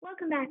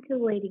back to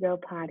the Lady Girl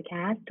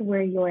podcast.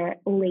 We're your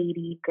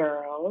lady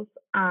girls.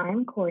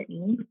 I'm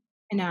Courtney,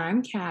 And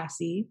I'm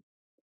Cassie.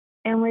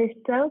 and we're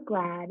so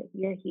glad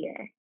you're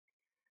here.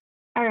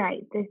 All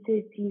right, this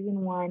is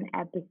season one,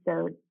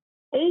 episode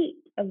 8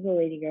 of the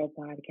Lady Girl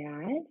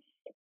podcast.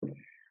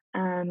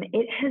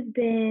 It has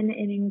been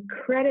an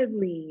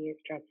incredibly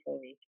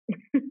stressful week.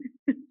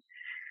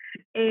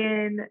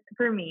 And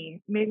for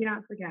me, maybe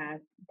not for Cass,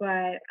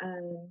 but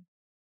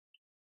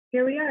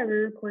here we are.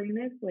 We're recording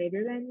this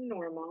later than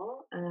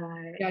normal.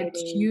 Yeah, It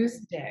is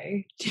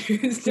Tuesday.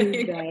 Tuesday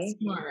Tuesday. against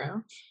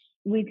tomorrow.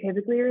 We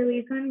typically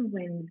release on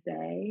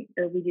Wednesday,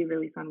 or we do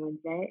release on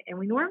Wednesday, and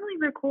we normally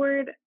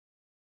record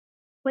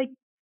like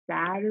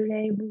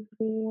Saturday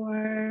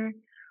before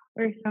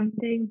or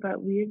something,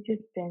 but we've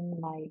just been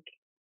like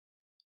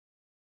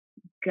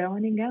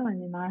going and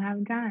going and not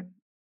having time.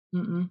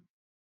 Mm-mm.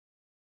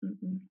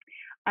 Mm-mm.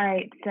 All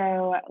right,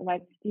 so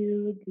let's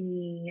do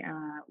the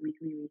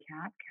weekly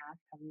recap. Cass,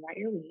 tell me about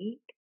your week.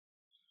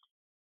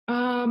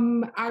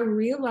 I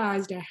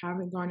realized I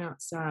haven't gone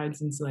outside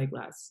since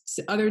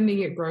other than to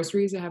get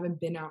groceries, I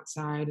haven't been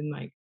outside in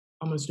like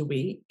almost a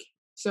week.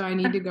 So I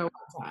need to go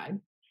outside.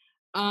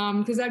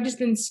 Because I've just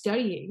been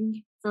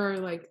studying for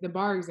like the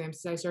bar exam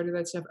since I started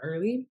that stuff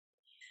early.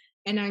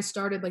 And I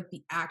started like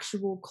the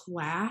actual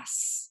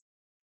class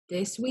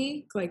this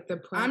week,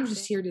 I'm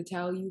just here to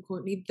tell you,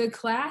 Courtney, the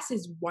class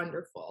is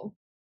wonderful.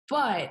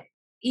 But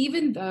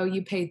even though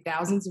you pay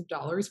thousands of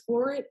dollars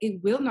for it,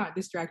 it will not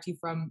distract you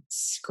from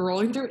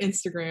scrolling through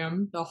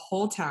Instagram the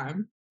whole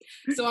time.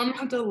 So I'm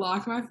going to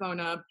lock my phone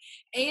up.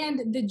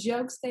 And the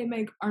jokes they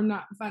make are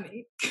not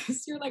funny.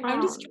 Because you're like, I'm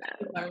Oh just trying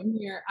no. to learn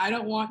here. I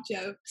don't want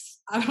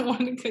jokes. I don't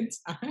want a good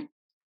time.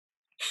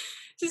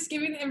 Just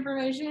give me the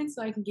information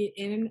so I can get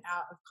in and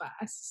out of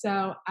class.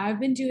 So I've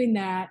been doing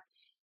that.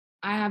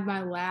 I have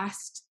my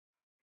last,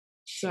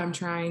 so I'm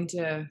trying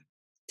to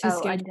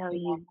schedule Until it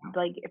you out.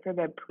 like for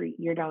the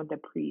you're done with the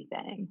pre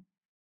thing.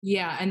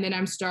 Yeah, and then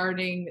I'm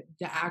starting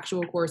the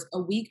actual course a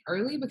week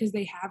early because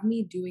they have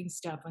me doing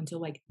stuff until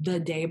like the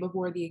day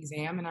before the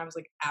exam, and I was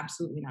like,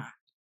 absolutely not,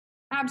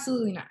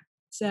 absolutely not.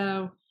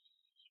 So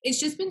it's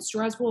just been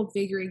stressful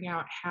figuring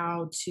out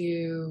how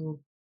to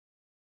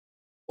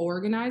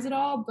organize it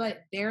all,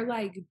 but they're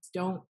like,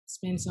 don't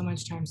spend so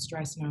much time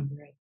stressing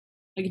over it.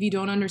 Like if you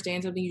don't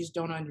understand something, you just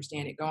don't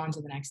understand it. Go on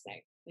to the next thing.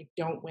 Like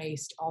don't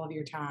waste all of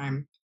your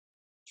time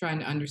trying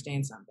to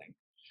understand something.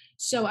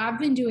 So I've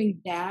been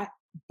doing that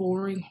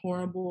boring,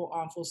 horrible,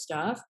 awful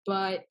stuff.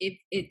 But if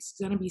it's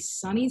going to be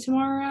sunny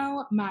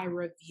tomorrow, my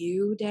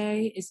review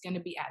day is going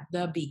to be at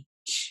the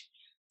beach.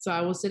 So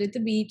I will sit at the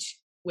beach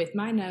with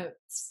my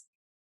notes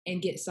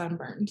and get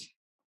sunburned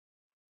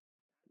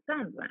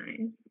Sounds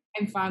nice.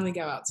 and finally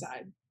go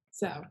outside.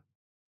 So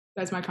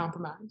that's my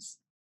compromise.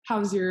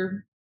 How's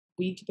your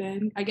week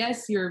been? I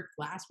guess your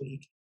last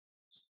week.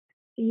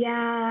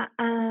 Yeah,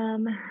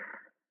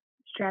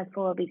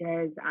 stressful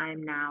because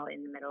I'm now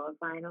in the middle of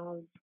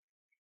finals.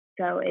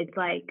 So it's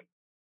like,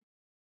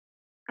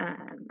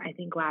 I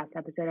think last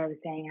episode I was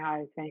saying how I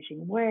was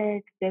finishing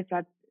work. This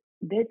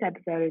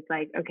episode is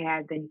like, okay,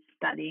 I've been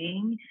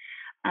studying.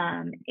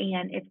 And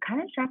it's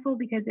kind of stressful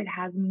because it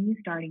has me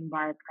starting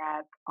bar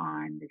prep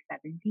on the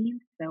 17th.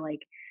 So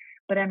like,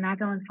 but I'm not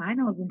going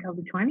finals until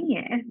the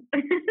 20th.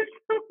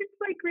 So it's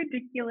like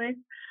ridiculous.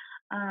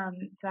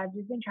 So I've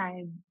just been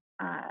trying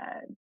to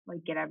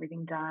like get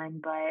everything done,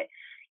 but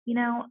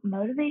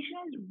motivation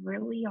is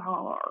really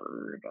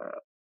hard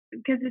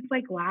because it's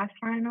like last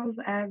finals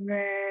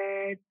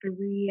ever,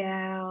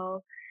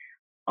 3L,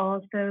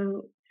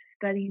 also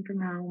studying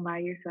from home by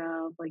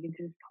yourself. Like it's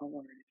just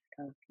hard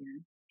stuff.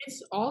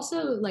 It's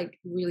also like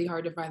really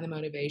hard to find the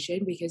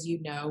motivation because you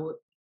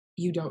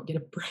don't get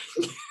a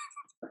break.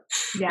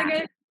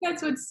 Yeah.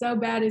 That's what's so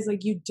bad is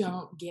like you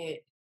don't get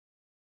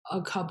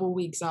a couple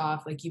weeks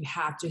off. Like you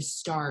have to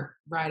start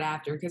right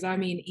after. Because I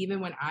mean,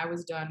 even when I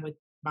was done with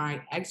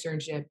my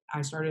externship,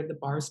 I started the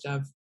bar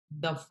stuff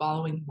the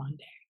following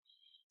Monday.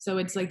 So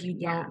it's like you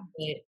Yeah. don't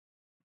get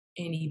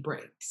any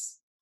breaks.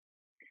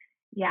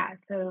 Yeah.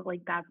 So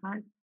like that's not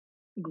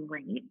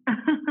great.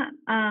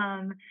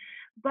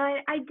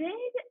 But I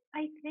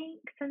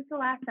think since the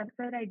last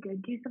episode, I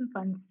did do some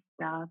fun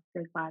stuff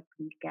this last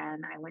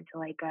weekend. I went to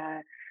like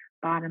a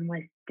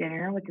bottomless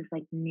dinner with this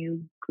like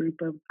new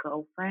group of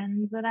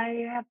girlfriends that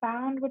I have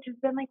found, which has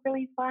been like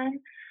really fun.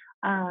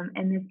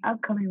 And this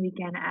upcoming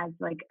weekend, as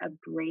like a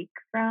break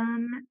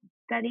from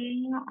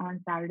studying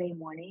on Saturday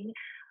morning,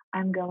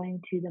 I'm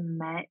going to the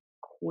Met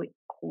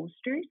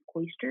Cloisters.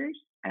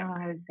 I don't know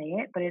how to say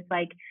it, but it's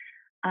like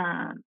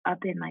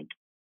up in like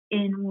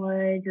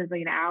Inwoods. It's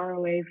like an hour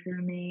away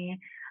from me.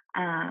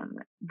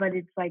 But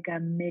it's like a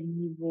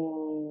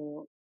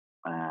medieval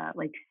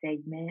like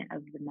segment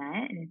of the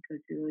Met, and it's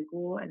supposed to be really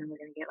cool. And then we're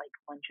gonna get like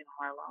lunch in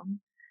Harlem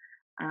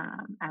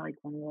at like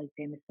one of the like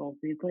famous soul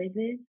food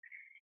places.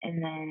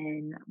 and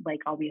then like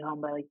I'll be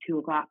home by like 2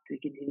 o'clock to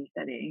continue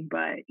studying.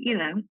 But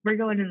we're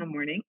going in the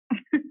morning.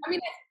 I mean,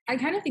 I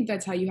kind of think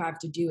that's how you have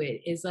to do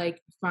it is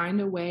like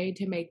find a way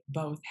to make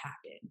both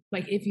happen.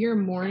 Like if your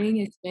morning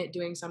is spent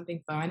doing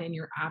something fun and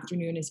your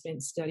afternoon is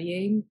spent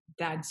studying,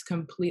 that's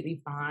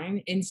completely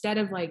fine. Instead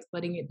of like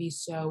letting it be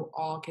so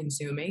all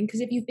consuming.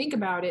 Because if you think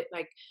about it,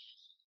 like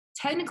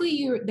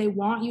technically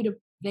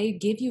they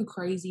give you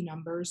crazy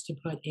numbers to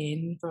put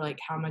in for like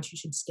how much you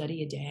should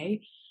study a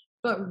day.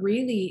 But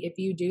really, if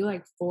you do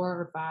like 4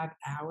 or 5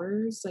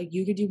 hours, like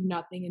you could do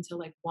nothing until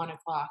like 1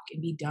 o'clock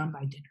and be done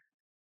by dinner.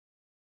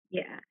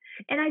 Yeah.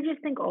 And I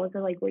just think also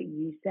like what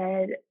you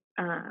said,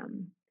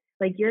 um,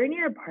 like you're in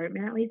your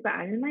apartment at least, but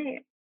I'm in my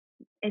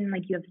and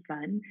like you have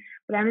sun,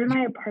 but I'm in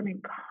my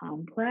apartment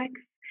complex.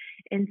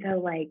 And so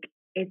like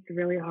it's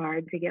really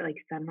hard to get like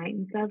sunlight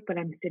and stuff, but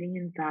I'm sitting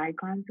inside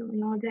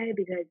constantly all day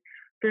because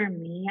for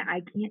me,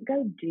 I can't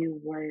go do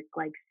work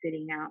like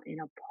sitting out in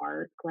a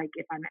park, like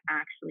if I'm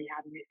actually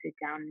having to sit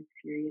down and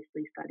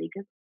seriously study,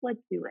 because let's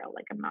be real,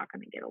 like I'm not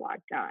going to get a lot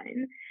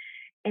done.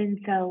 And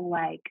so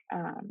like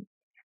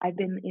I've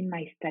been in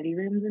my study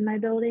rooms in my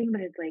building,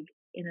 but it's like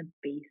in a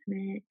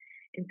basement.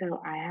 And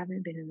so I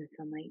haven't been in the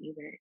sunlight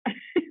either.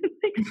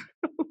 Like,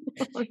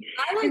 so long.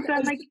 I like And so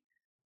I'm like,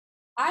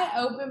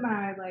 I open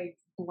my like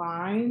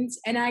blinds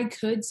and I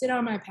could sit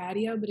on my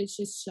patio, but it's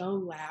just so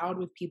loud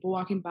with people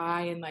walking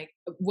by and like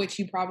which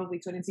you probably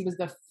couldn't see was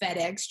the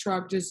FedEx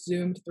truck just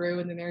zoomed through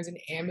and then there's an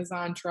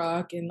Amazon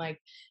truck and like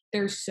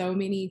there's so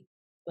many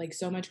like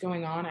so much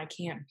going on. I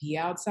can't be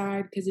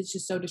outside because it's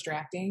just so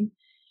distracting.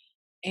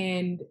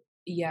 And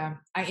yeah,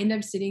 I end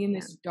up sitting in yeah,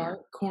 this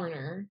dark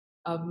corner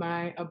of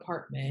my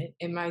apartment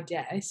in my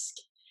desk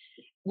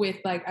with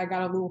like I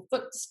got a little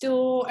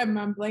footstool and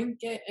my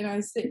blanket and I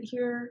sit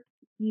here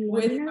you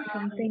want with to know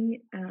something?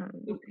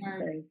 with my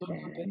Sorry, book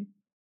open. sad.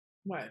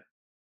 What?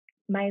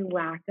 My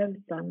lack of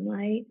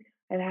sunlight,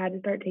 I've had to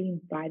start taking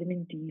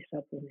vitamin D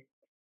supplements.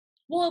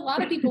 Well, a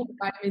lot of people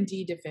are vitamin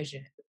D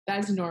deficient.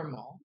 That's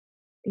normal.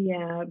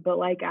 Yeah, but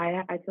like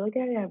I feel like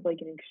I have like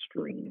an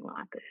extreme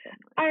lack of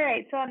sunlight. All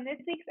right, so on this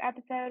week's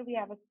episode, we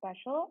have a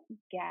special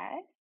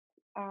guest,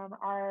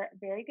 our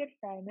very good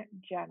friend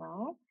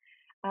Jenna.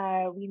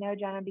 We know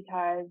Jenna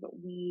because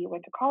we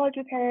went to college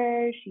with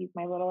her. She's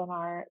my little in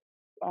our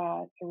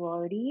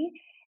sorority,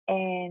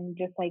 and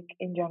just like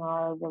in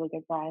general, a really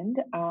good friend.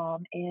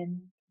 And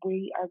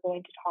we are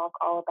going to talk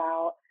all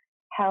about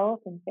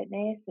health and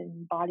fitness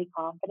and body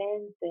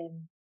confidence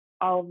and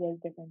all of those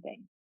different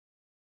things.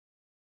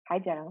 Hi,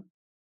 Jenna.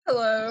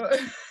 Hello.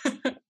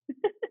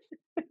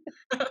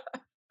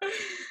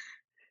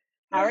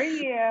 How are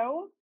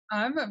you?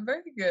 I'm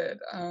very good.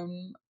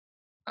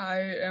 I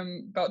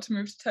am about to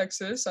move to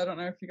Texas. I don't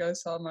know if you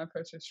guys saw my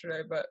post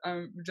yesterday, but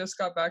I just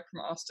got back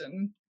from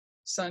Austin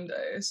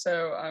Sunday,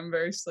 so I'm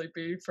very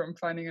sleepy from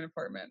finding an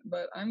apartment,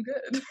 but I'm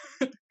good.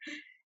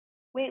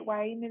 Wait, why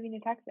are you moving to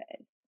Texas?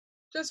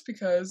 Just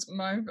because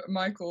my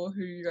Michael,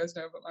 who you guys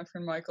know, but my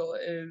friend Michael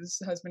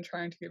has been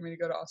trying to get me to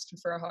go to Austin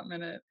for a hot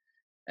minute.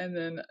 And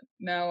then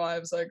now I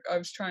was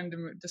trying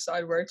to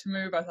decide where to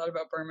move. I thought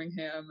about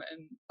Birmingham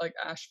and like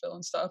Asheville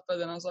and stuff, but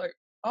then I was like,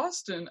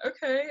 Austin,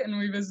 okay. And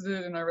we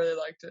visited and I really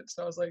liked it.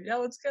 So I was like, yeah,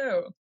 let's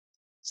go.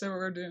 So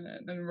we're doing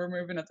it and we're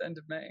moving at the end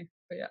of May.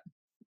 But yeah,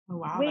 Oh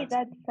wow, Wait,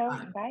 that's so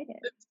fun. exciting.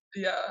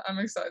 yeah, I'm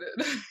excited.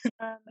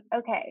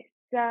 Okay,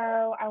 so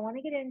I want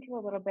to get into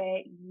a little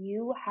bit.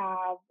 You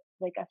have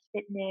like a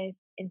fitness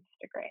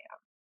Instagram,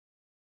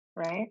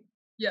 right?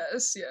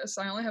 Yes.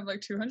 I only have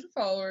like 200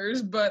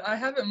 followers, but I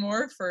have it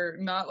more for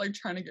not like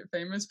trying to get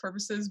famous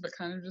purposes, but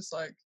kind of just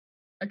like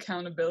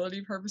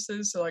accountability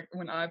purposes. So like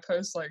when I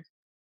post like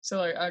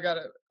I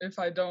gotta if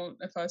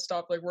I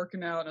stop like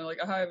working out and like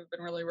I haven't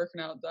been really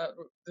working out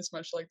this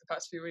much like the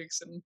past few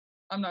weeks and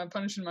I'm not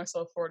punishing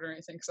myself for it or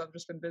anything because I've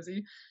just been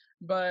busy,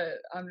 but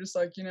I'm just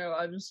like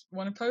I just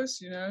want to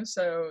post,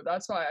 so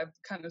that's why I've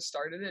kind of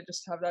started it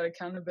just to have that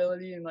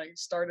accountability and like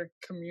start a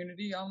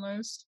community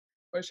almost,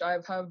 which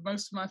have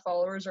most of my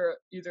followers are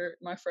either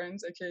my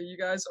friends, aka you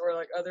guys, or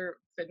like other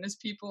fitness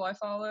people I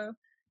follow.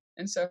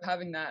 And so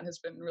having that has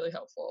been really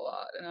helpful a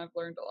lot. And I've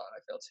learned a lot, I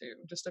feel too,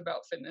 just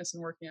about fitness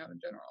and working out in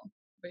general.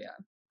 But yeah.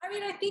 I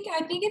mean, I think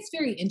it's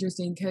very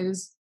interesting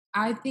because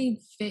I think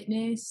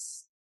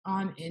fitness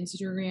on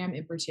Instagram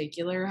in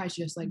particular has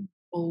just like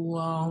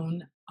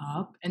blown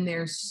up, and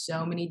there's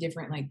so many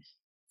different like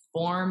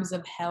forms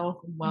of health,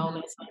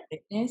 wellness, and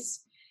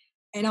fitness,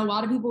 and a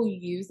lot of people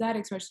use that,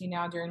 especially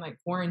now during like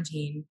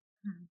quarantine,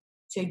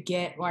 to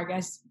get, well, I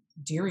guess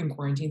during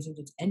quarantine since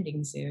it's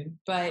ending soon,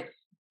 but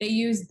they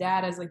use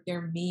that as like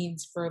their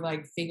means for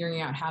like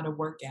figuring out how to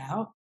work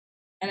out.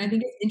 And I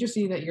think it's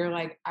interesting that you're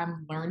like,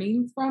 I'm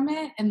learning from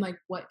it and like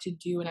what to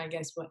do and I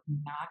guess what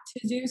not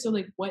to do. So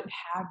like what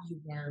have you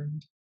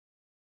learned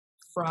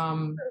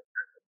from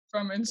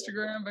From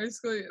Instagram,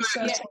 basically.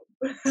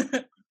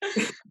 yeah.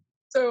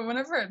 So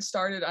whenever it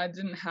started, I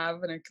didn't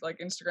have an like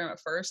Instagram at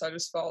first. I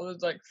just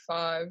followed like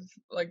 5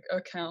 like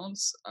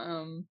accounts.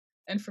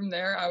 And from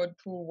there, I would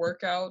pull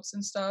workouts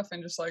and stuff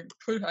and just like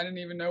push. I didn't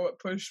even know what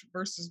push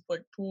versus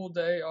like pull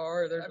day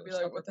are. I'd be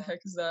like, what the heck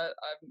is that?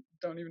 I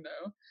don't even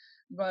know.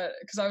 But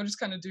because I would just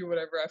kind of do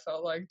whatever I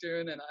felt like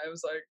doing. And I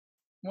was like,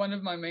 one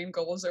of my main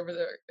goals over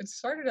there, it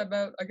started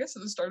about, I guess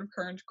at the start of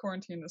current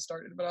quarantine that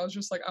started, but I was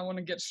just like, I want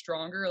to get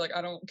stronger. Like,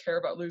 I don't care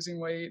about losing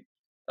weight.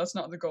 That's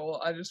not the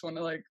goal. I just want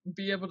to like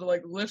be able to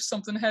like lift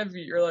something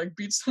heavy or like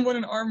beat someone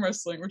in arm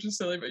wrestling, which is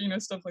silly, but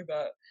stuff like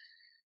that.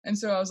 And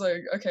so I was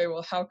like, okay,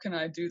 well, how can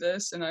I do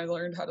this? And I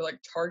learned how to like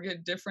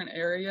target different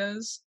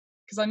areas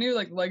because I knew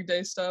like leg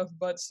day stuff,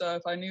 butt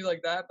stuff. I knew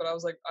like that, but I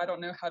was like, I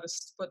don't know how to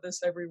split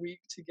this every week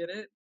to get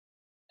it.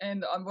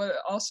 And what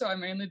also I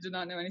mainly did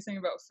not know anything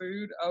about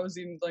food. I was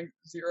eating like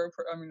zero.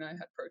 I mean, I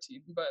had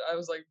protein, but I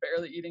was like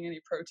barely eating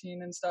any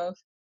protein and stuff.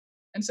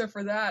 And so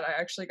for that, I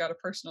actually got a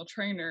personal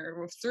trainer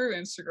through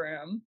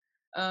Instagram,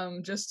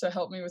 just to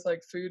help me with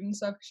like food and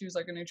stuff. She was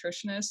like a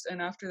nutritionist,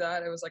 and after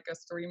that, it was like a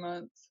 3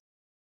 month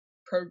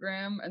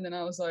program. And then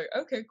I was like,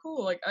 okay,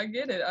 cool, like I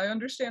get it, I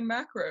understand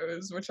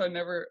macros, which I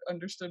never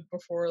understood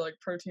before, like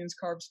proteins,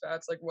 carbs,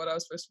 fats, like what I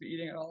was supposed to be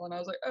eating and all. And I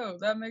was like, oh,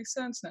 that makes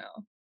sense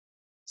now.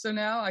 So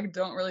now I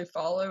don't really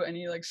follow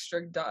any like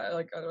strict diet,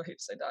 like I don't hate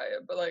to say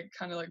diet, but like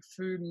kind of like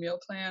food meal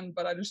plan,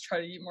 but I just try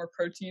to eat more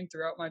protein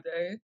throughout my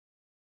day,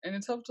 and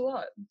it's helped a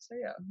lot. So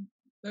yeah,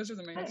 those are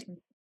the main Nice. things.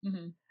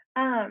 Mm-hmm.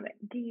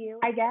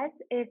 I guess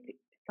if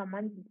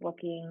someone's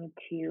looking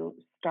to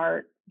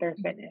start their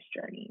fitness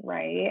journey,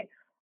 right?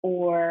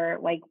 Or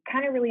like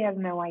kind of really has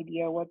no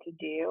idea what to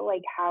do,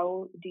 like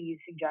how do you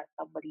suggest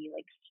somebody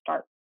like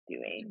start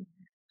doing?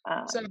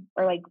 So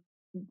Or like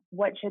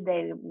what should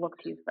they look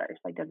to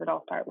first? Like does it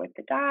all start with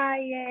the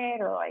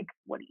diet or like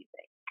what do you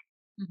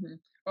think? mhm.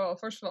 Well,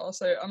 first of all, I'll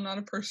say I'm not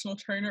a personal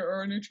trainer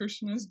or a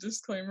nutritionist.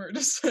 Disclaimer,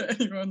 just to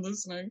anyone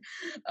listening.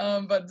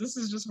 But this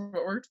is just what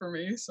worked for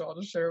me, so I'll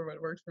just share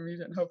what worked for me,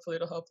 and hopefully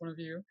it'll help one of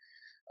you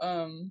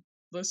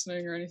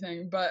listening or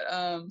anything. But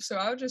so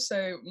I would just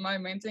say my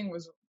main thing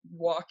was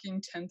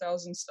walking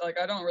 10,000. Like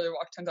I don't really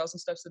walk 10,000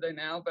 steps a day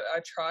now, but I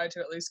try to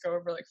at least go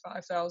over like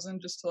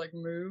 5,000 just to like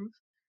move.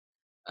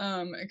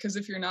 Because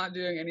if you're not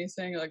doing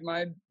anything, like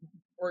my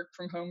work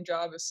from home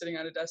job is sitting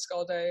at a desk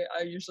all day,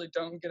 I usually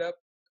don't get up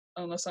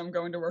unless I'm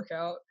going to work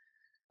out.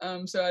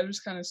 So I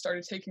just kind of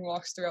started taking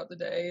walks throughout the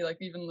day, like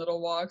even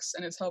little walks,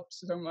 and it's helped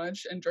so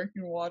much. And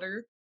drinking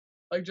water,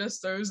 like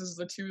just those as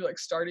the two like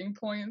starting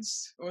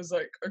points was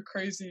like a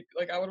crazy.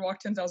 Like I would walk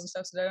 10,000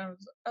 steps a day.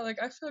 And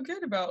I feel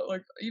good about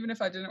like even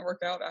if I didn't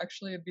work out,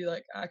 actually it'd be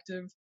like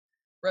active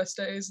rest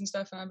days and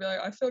stuff, and I'd be like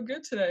I feel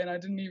good today, and I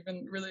didn't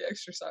even really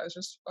exercise,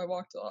 just I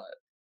walked a lot.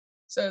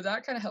 So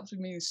that kind of helped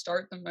me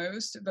start the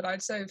most. But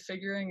I'd say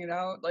figuring it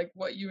out, like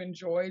what you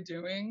enjoy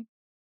doing.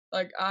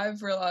 Like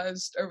I've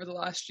realized over the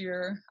last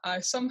year, I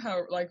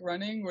somehow like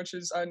running, which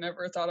is I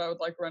never thought I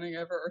would like running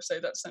ever or say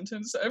that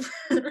sentence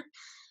ever.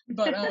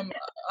 But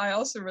I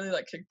also really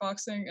like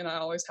kickboxing, and I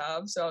always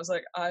have. So I was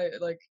like, I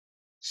like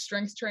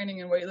strength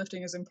training and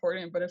weightlifting is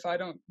important, but if I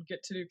don't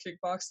get to do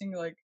kickboxing,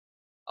 like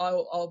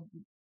I'll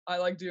I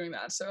like doing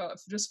that. So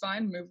just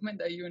find movement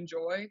that you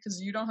enjoy,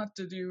 because you don't have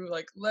to do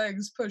like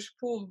legs, push,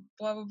 pull,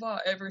 blah blah blah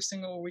every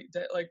single week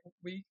day, like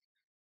week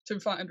to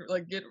find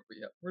like get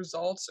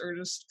results or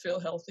just feel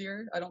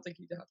healthier. I don't think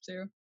you have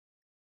to.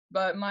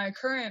 But my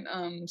current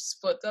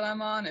split that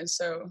I'm on is,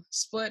 so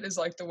split is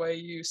like the way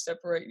you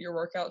separate your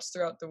workouts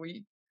throughout the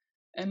week.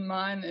 And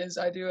mine is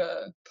I do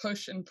a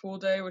push and pull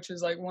day, which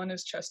is like one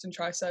is chest and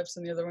triceps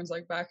and the other one's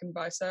like back and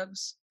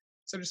biceps.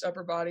 So just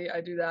upper body, I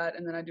do that,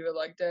 and then I do a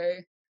leg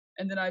day.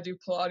 And then I do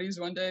Pilates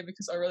one day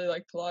because I really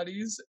like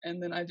Pilates.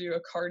 And then I do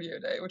a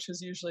cardio day, which is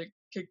usually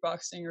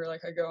kickboxing or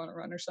like I go on a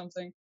run or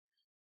something.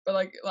 But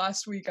like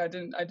last week I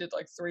did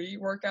like 3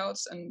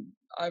 workouts, and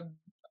I'm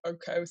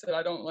okay with it.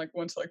 I don't like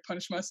want to like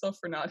punish myself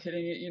for not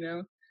hitting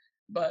it.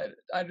 But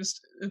I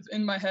just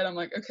in my head I'm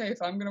like, okay,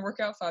 if I'm gonna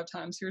work out 5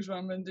 times, here's what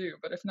I'm gonna do.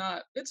 But if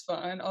not, it's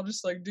fine. I'll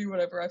just like do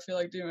whatever I feel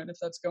like doing, if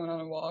that's going on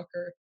a walk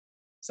or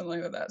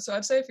something like that. So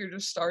I'd say if you're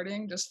just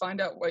starting, just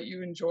find out what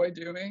you enjoy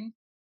doing.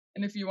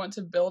 And if you want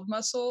to build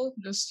muscle,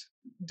 just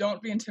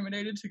don't be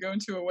intimidated to go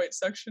into a weight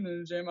section in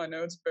a gym. I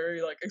know it's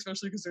very like,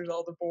 especially because there's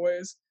all the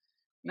boys.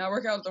 And I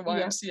work out at the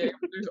Yep. YMCA,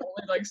 but there's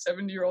only like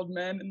 70-year-old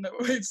men in the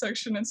weight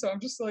section, and so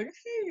I'm just like,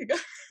 hey.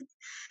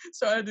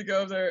 So I had to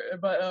go there.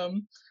 But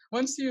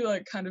once you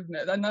like kind of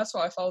know, and that's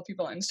why I follow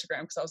people on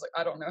Instagram, because I was like,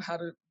 I don't know how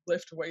to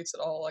lift weights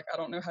at all. Like I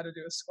don't know how to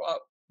do a squat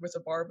with a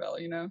barbell.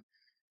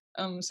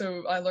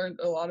 So I learned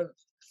a lot of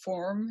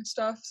form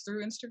stuff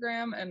through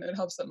Instagram, and it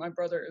helps that my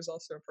brother is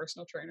also a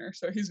personal trainer,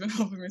 so he's been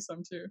helping me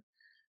some too.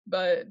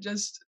 But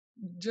just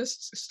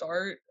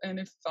start, and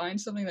if find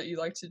something that you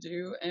like to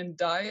do. And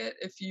diet,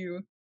 if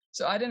you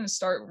so I didn't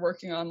start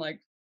working on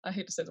like, I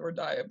hate to say the word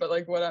diet, but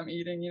like what I'm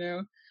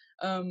eating,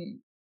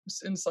 um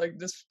since like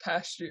this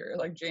past year,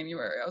 like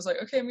January. I was like,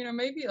 okay,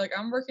 maybe like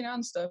I'm working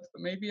on stuff,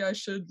 but maybe I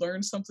should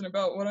learn something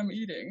about what I'm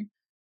eating.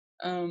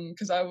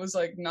 Because I was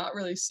like not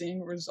really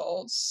seeing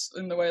results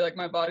in the way, like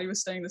my body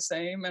was staying the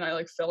same and I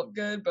like felt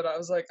good, but I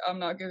was like, I'm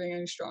not getting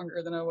any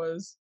stronger than I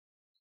was.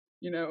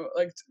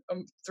 like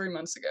 3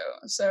 months ago.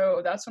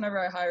 So that's whenever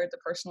I hired the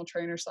personal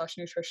trainer slash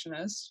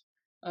nutritionist.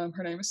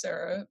 Her name is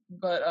Sarah,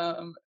 but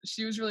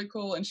she was really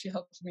cool and she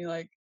helped me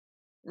like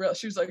real.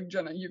 She was like,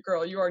 Jenna,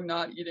 you are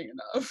not eating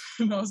enough.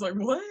 And I was like,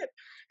 what?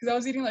 Because I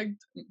was eating like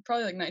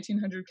probably like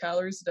 1900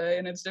 calories a day,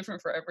 and it's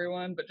different for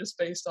everyone, but just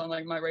based on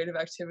like my rate of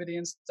activity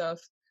and stuff.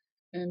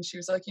 And she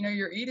was like,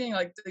 you're eating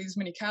like these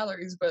many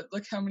calories, but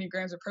look how many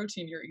grams of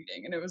protein you're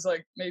eating. And it was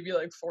like maybe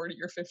like 40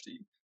 or 50.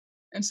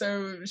 And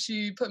so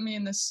she put me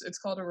in this, it's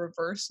called a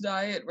reverse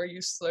diet, where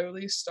you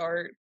slowly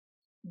start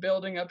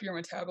building up your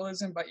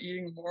metabolism by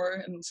eating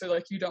more. And so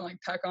like you don't like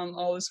pack on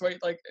all this weight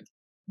like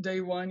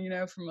day one,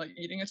 from like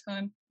eating a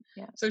ton.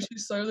 Yeah. So she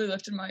slowly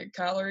lifted my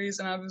calories,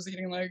 and I was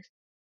eating like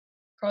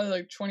probably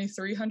like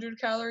 2,300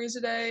 calories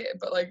a day,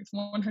 but like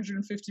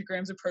 150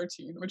 grams of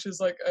protein, which is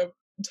like a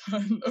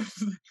ton of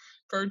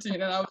protein.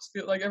 And I would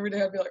feel like every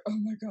day I'd be like, oh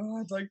my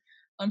God, like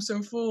I'm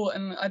so full.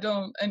 And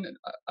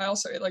I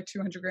also ate like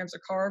 200 grams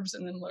of carbs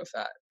and then low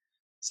fat.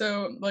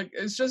 So like,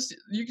 it's just,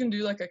 you can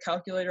do like a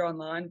calculator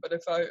online, but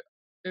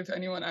if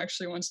anyone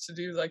actually wants to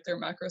do like their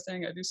macro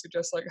thing, I do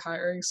suggest like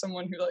hiring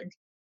someone who like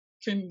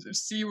can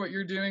see what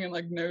you're doing and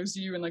like knows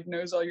you and like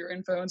knows all your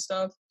info and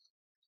stuff,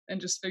 and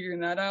just figuring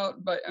that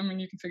out. But I mean,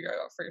 you can figure it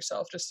out for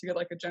yourself just to get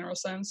like a general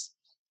sense.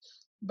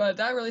 But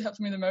that really helped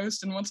me the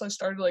most. And once I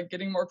started like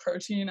getting more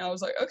protein, I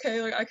was like,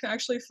 okay, like I can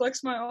actually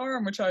flex my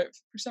arm, which for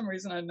some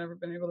reason I'd never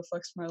been able to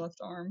flex my left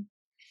arm.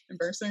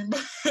 Embarrassing.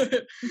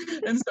 But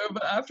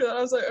after that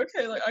I was like,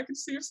 okay, like I can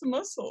see some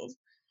muscles.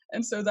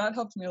 And so that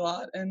helped me a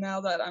lot. And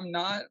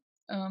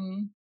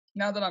um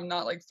now that I'm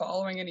not like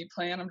following any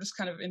plan, I'm just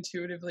kind of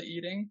intuitively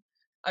eating.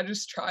 I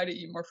just try to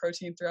eat more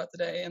protein throughout the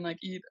day and like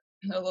eat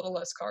a little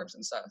less carbs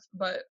and stuff.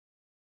 But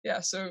yeah,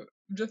 so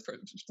just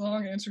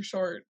long answer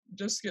short,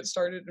 just get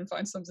started and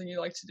find something you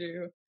like to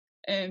do,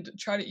 and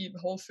try to eat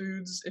whole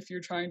foods if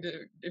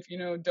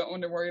don't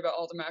want to worry about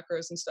all the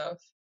macros and stuff.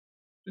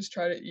 Just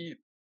try to eat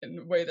in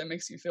a way that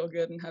makes you feel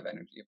good and have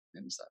energy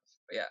and stuff.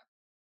 But yeah.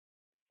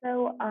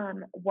 So,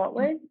 what Mm,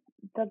 was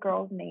the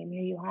girl's name who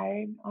you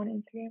hired on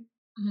Instagram?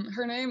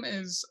 Her name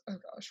is, oh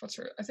gosh, what's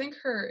her? I think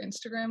her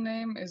Instagram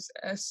name is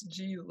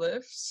SG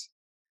Lifts,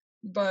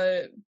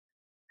 but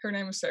her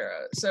name was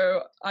Sarah.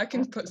 So I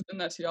can send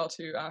that to y'all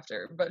too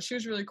after. But she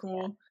was really Yeah.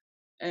 cool,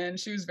 and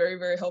she was very,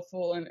 very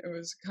helpful, and it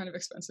was kind of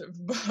expensive,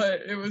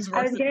 but it was I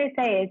worth was it. gonna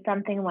say, is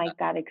something like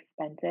that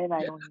expensive?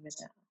 I Yeah. don't even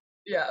know.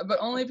 Yeah, but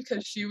only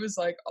because she was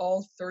like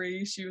all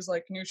three. She was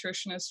like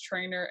nutritionist,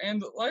 trainer,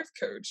 and life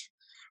coach.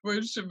 Oh,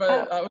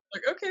 But I was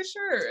like, okay,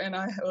 sure. And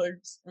I like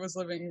was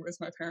living with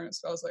my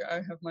parents, so I was like, I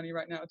have money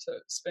right now to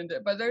spend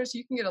it. But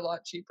you can get a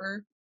lot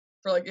cheaper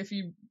for like if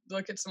you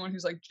look at someone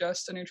who's like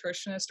just a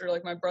nutritionist, or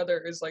like my brother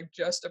is like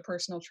just a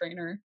personal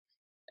trainer,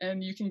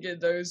 and you can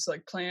get those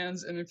like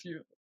plans, and if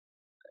you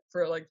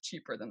for like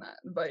cheaper than that.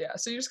 But yeah,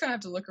 so you just kind of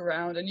have to look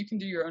around, and you can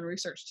do your own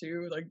research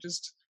too, like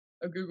just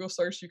a Google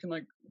search. You can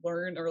like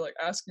learn or like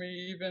ask me.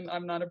 Even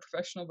I'm not a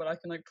professional, but I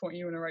can like point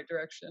you in the right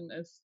direction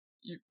if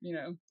you.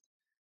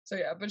 So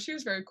yeah, but she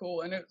was very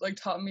cool, and it like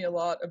taught me a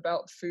lot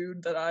about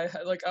food that I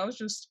had. Like I was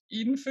just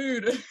eating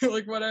food,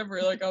 like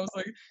whatever. Like I was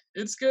like,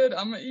 it's good,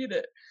 I'm gonna eat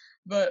it.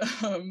 But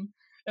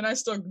and I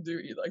still do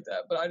eat like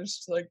that, but I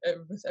just like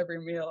with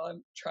every meal I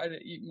try to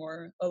eat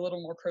a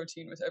little more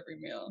protein with every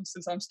meal,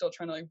 since I'm still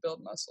trying to like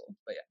build muscle.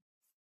 But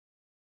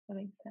that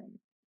makes sense.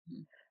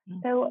 yeah.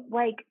 Mm. So,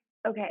 like,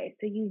 okay,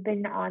 so you've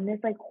been on this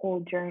like whole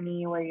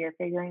journey where you're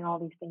figuring all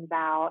these things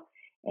out,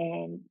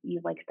 and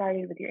you've like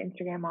started with your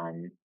Instagram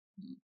on,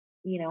 Mhm.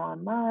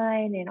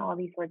 online and all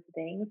these sorts of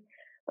things.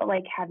 But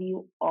like, have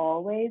you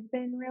always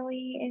been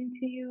really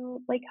into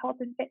like health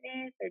and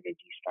fitness, or did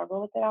you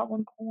struggle with it at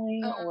one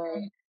point, or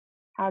Um,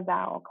 how'd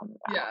that all come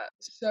about? yeah.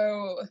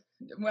 So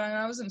when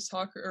I was in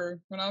soccer,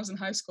 or when I was in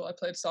high school, I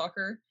played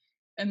soccer,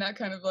 and that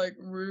kind of like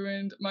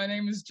ruined. My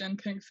name is Jen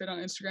Pink Fit on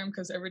Instagram,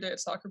 because every day at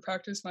soccer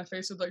practice, my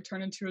face would like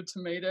turn into a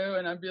tomato,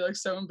 and I'd be like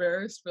so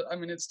embarrassed. But I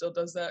mean, it still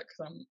does that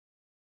because I'm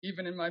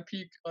even in my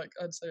peak. Like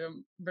I'd say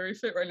I'm very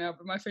fit right now,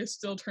 but my face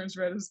still turns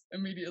red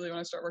immediately when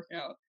I start working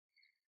out.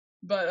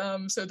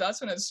 But so that's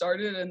when it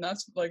started, and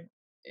that's like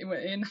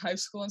in high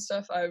school and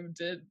stuff. I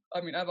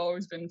mean, I've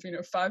always been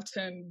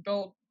 5'10",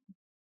 built,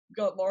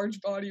 got large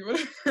body,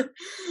 whatever.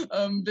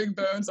 Big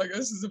bones, I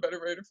guess, is a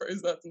better way to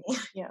phrase that than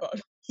large Yeah,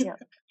 body. yeah.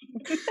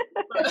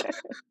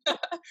 but,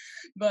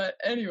 but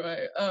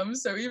anyway,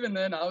 so even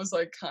then I was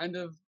like kind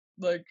of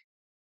like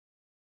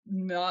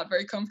not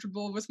very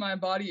comfortable with my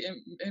body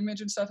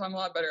image and stuff. I'm a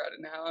lot better at it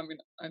now. I mean,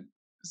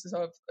 this is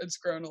how it's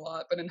grown a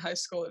lot, but in high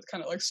school it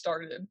kind of like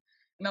started,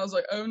 and I was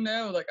like, oh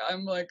no, like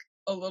I'm like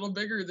a little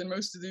bigger than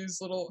most of these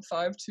little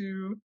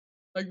 5'2",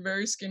 like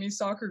very skinny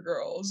soccer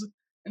girls.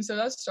 And so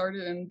that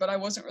started, but I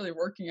wasn't really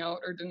working out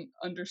or didn't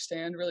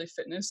understand really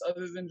fitness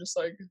other than just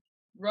like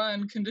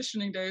run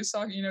conditioning days,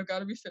 soccer, got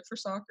to be fit for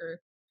soccer.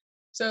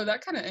 So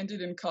that kind of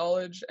ended in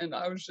college, and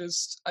I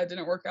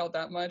didn't work out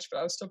that much, but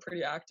I was still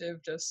pretty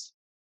active. Just,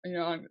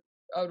 I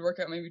would work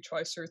out maybe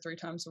twice or three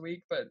times a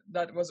week, but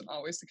that wasn't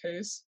always the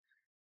case.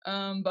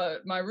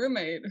 But my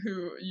roommate,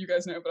 who you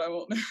guys know, but I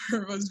won't know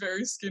her, was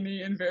very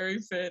skinny and very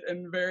fit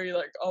and very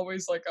like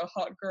always like a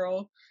hot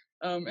girl,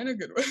 in a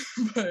good way.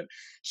 But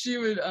she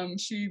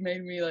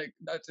made me like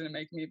that didn't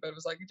make me, but it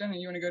was like, Jenna,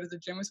 you want to go to the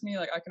gym with me?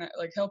 Like I can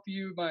like help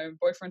you. My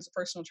boyfriend's a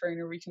personal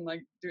trainer. We can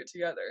like do it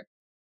together.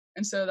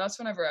 And so that's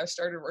whenever I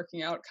started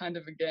working out kind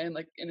of again,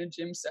 like in a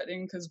gym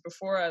setting. Cause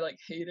before I like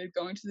hated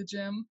going to the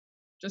gym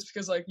just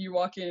because like you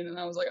walk in and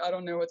I was like, I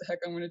don't know what the heck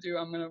I'm going to do.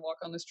 I'm going to walk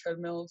on this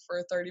treadmill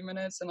for 30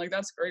 minutes. And like,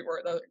 that's great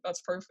work.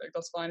 That's perfect.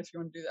 That's fine if you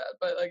want to do that.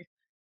 But like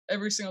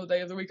every single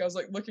day of the week, I was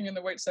like looking in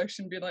the weight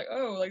section, being like,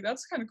 oh, like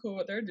that's kind of cool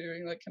what they're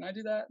doing. Like, can I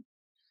do that?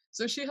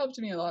 So she helped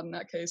me a lot in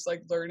that case,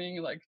 like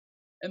learning like,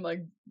 and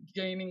like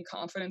gaining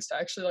confidence to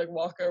actually like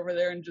walk over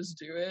there and just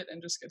do it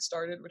and just get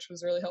started, which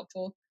was really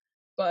helpful.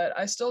 But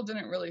I still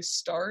didn't really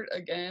start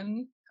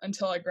again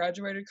until I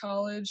graduated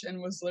college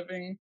and was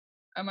living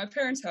at my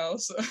parents'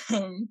 house.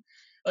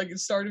 Like the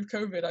start of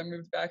COVID, I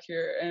moved back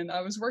here and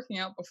I was working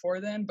out before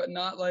then, but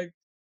not like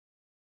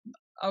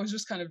I was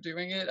just kind of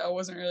doing it. I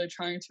wasn't really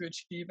trying to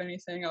achieve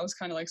anything. I was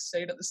kind of like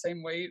stayed at the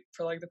same weight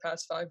for like the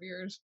past 5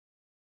 years.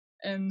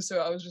 And so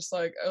I was just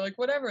like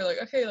whatever, like,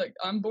 okay, like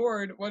I'm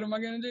bored. What am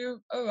I gonna do?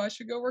 Oh, I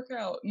should go work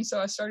out. And so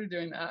I started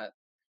doing that.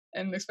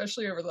 And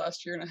especially over the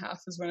last year and a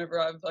half is whenever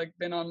I've like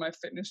been on my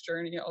fitness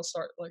journey, I'll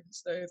start like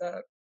say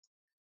that.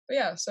 But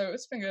yeah, so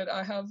it's been good.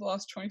 I have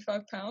lost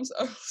 25 pounds,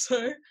 I will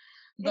say.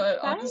 But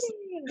honestly,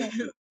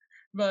 Exciting.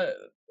 but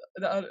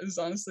that is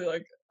honestly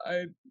like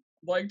I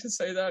like to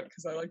say that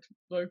because I like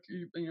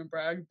to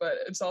brag, but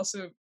it's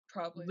also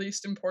probably the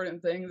least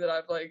important thing that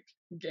I've like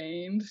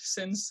gained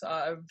since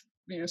I've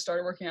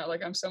started working out.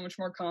 Like I'm so much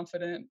more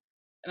confident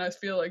and I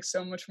feel like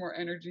so much more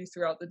energy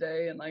throughout the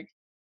day and like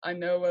I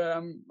know what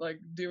I'm like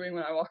doing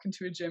when I walk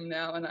into a gym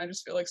now and I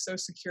just feel like so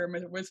secure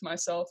with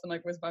myself and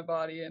like with my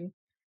body and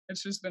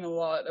it's just been a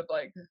lot of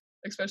like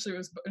especially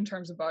with in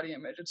terms of body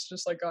image it's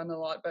just like gotten a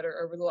lot better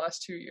over the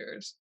last 2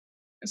 years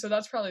and so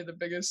that's probably the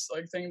biggest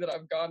like thing that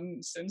I've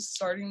gotten since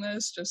starting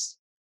this, just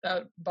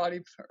that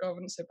body I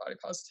wouldn't say body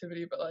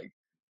positivity, but like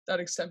that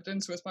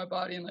acceptance with my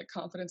body and like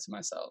confidence in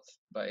myself.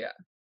 But yeah.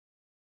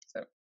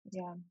 So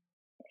Yeah.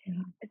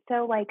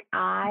 So like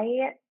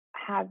I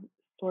have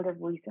sort of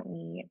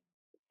recently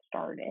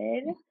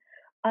started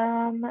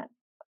um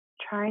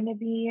trying to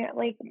be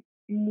like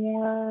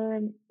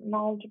more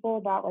knowledgeable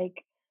about like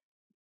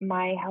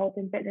my health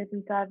and fitness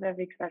and stuff,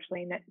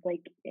 especially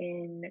like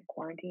in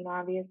quarantine,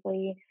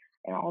 obviously,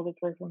 and all this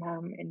work from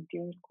home and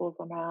doing school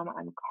from home.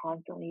 I'm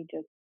constantly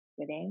just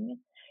sitting,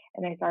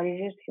 and I started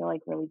to just feel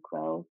like really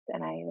gross.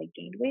 And I like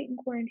gained weight in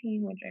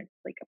quarantine, which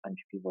like a bunch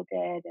of people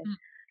did,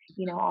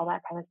 and all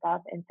that kind of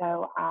stuff. And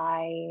so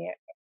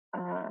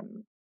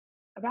um,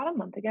 about a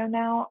month ago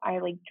now, I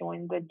like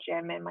joined the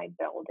gym in my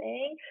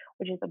building,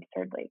 which is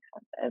absurdly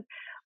expensive,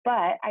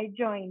 but I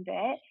joined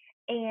it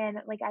and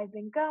like I've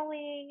been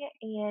going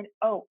and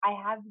oh, I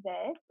have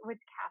this with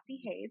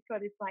Kathy Hayes, so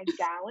it's my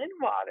gallon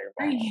water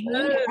I bottle. hate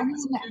it. I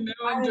yes, mean,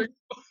 I'm I, drinking.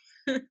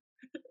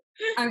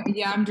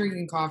 yeah, I'm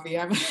drinking coffee.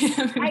 I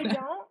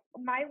don't.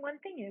 My one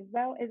thing is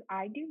though, is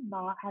I do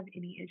not have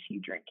any issue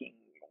drinking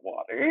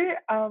water.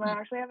 I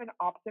actually have an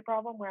opposite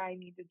problem where I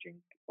need to drink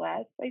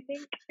less, I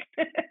think.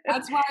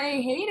 That's why I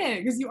hate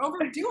it because you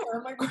overdo it.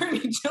 I'm like,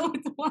 Courtney, chill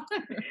with the water.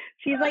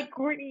 She's like,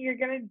 Courtney, you're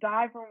gonna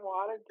die from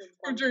water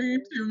We're drinking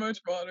consumption. too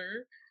much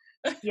water.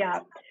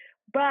 Yeah.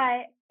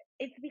 But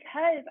it's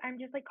because I'm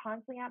just like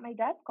constantly at my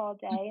desk all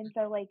day. And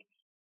so like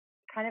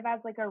kind of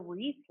as like a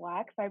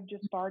reflex, I've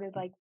just started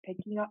like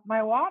picking up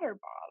my water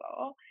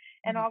bottle.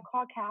 And I'll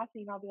call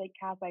Cassie and I'll be like,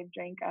 Cass, I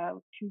drank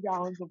 2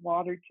 gallons of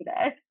water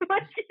today.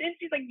 And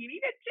she's like, you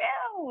need to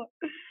chill.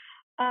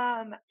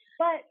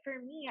 But for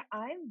me,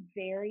 I'm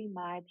very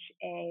much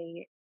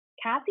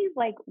Cassie's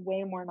like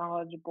way more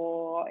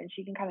knowledgeable and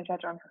she can kind of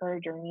touch on her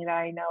journey that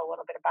I know a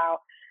little bit about.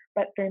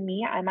 But for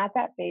me, I'm at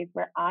that phase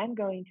where I'm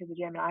going to the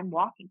gym and I'm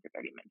walking for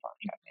 30 minutes on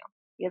the treadmill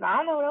because I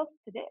don't know what else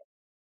to do,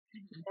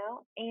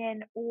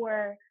 And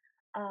or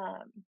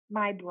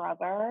my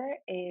brother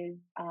is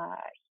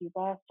he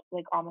lost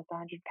like almost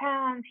 100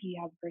 pounds. He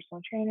has a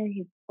personal trainer.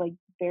 He's like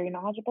very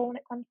knowledgeable when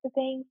it comes to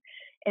things.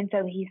 And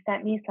so he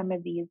sent me some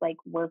of these like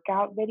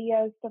workout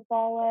videos to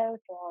follow.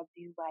 So I'll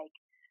do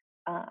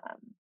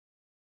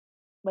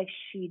like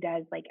she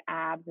does like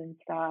abs and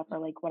stuff or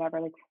like whatever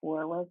like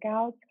floor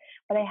workouts,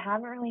 but I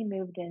haven't really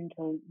moved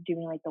into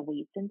doing like the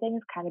weights and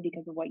things kind of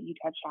because of what you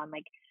touched on.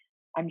 Like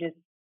I'm just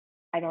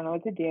I don't know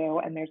what to do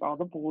and there's all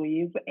the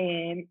boys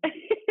and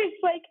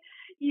it's like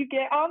you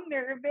get all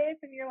nervous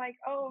and you're like,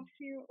 oh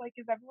shoot, like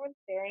is everyone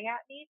staring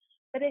at me?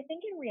 But I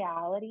think in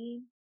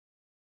reality,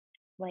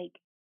 like,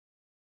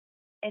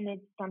 and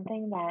it's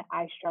something that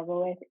I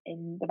struggle with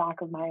in the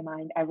back of my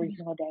mind every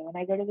single day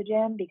when I go to the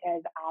gym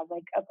because as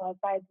like a plus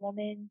size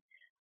woman,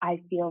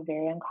 I feel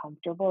very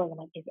uncomfortable. And I'm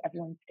like, is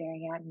everyone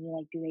staring at me?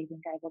 Like, do they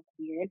think I look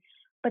weird?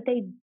 But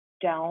they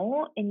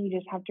don't. And you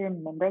just have to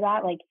remember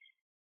that. Like,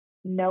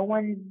 no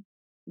one's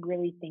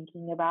really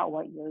thinking about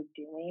what you're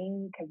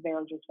doing because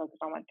they're just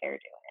focused on what they're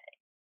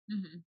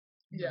doing. Mm-hmm.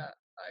 Yeah,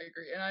 I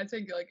agree. And I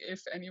think like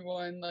if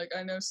anyone, like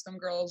I know some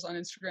girls on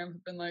Instagram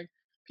have been like,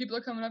 people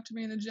are coming up to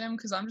me in the gym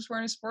because I'm just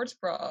wearing a sports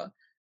bra.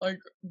 Like,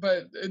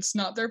 but it's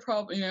not their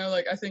problem, you know,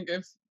 like I think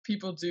if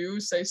people do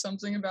say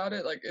something about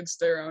it, like it's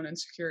their own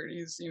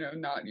insecurities, you know,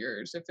 not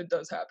yours if it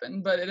does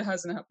happen. But it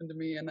hasn't happened to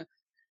me. And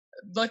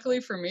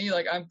luckily for me,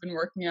 like I've been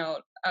working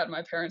out at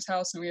my parents'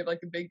 house and we have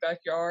like a big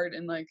backyard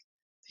and like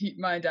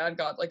my dad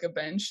got like a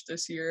bench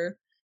this year.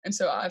 And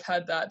so I've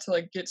had that to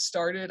like get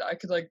started. I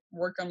could like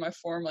work on my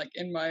form like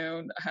in my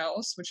own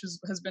house, which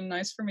has been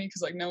nice for me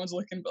because like no one's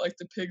looking but like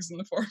the pigs and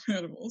the farm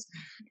animals.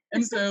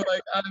 And so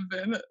like I've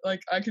been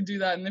like I could do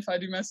that, and if I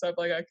do mess up,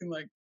 like I can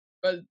like.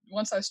 But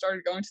once I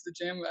started going to the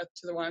gym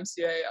to the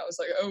YMCA, I was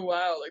like, oh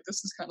wow, like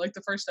this is kind of like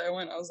the first day I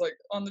went, I was like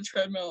on the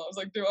treadmill. I was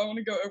like, do I want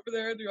to go over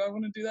there? Do I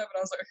want to do that? But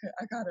I was like, okay,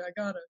 I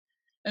got it.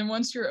 And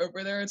once you're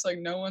over there, it's like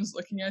no one's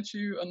looking at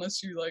you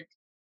unless you like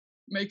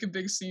make a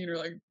big scene or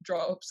like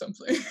draw up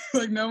something.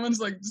 Like no one's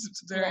like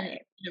staring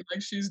at you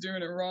like she's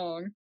doing it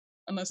wrong,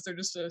 unless they're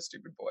just a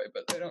stupid boy,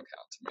 but they don't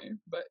count to me.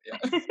 But yeah.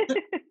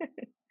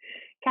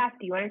 Cass,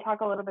 do you want to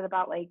talk a little bit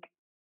about like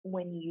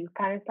when you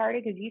kind of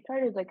started? Because you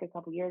started like a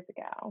couple years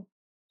ago.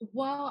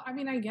 Well, I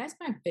mean, I guess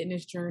my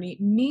fitness journey,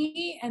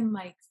 me and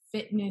like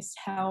fitness,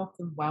 health,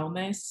 and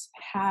wellness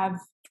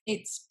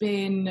it's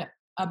been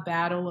a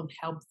battle of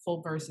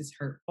helpful versus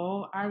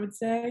hurtful, I would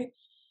say.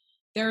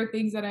 There are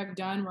things that I've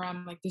done where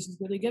I'm like, this is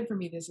really good for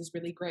me. This is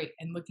really great.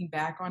 And looking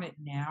back on it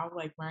now,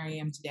 like where I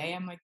am today,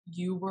 I'm like,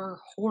 you were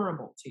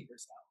horrible to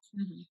yourself.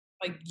 Mm-hmm.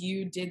 Like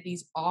you did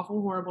these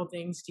awful, horrible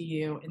things to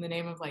you in the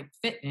name of like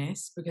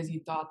fitness because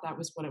you thought that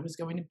was what it was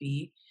going to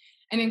be.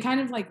 And it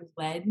kind of like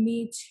led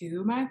me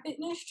to my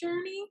fitness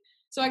journey.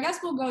 So I guess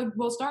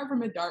we'll start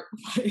from a dark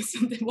place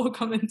and then we'll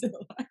come into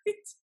the light.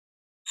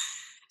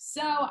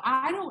 So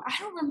I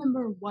don't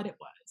remember what it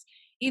was.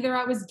 Either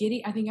I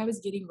think I was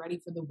getting ready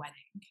for the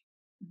wedding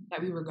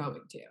that we were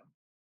going to.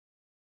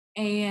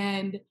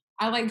 And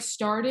I like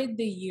started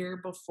the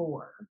year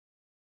before.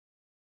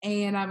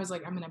 And I was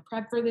like, I'm going to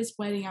prep for this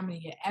wedding. I'm going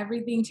to get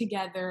everything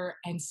together.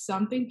 And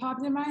something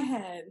popped in my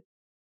head.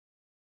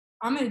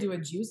 I'm going to do a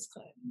juice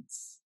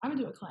cleanse. I'm going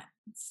to do a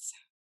cleanse.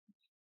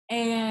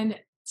 And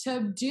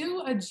to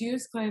do a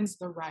juice cleanse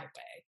the right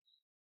way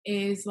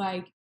is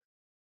like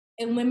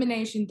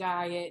elimination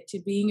diet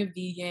to being a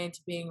vegan,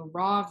 to being a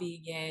raw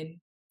vegan,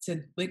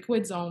 to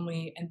liquids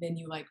only, and then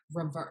you like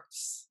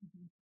reverse.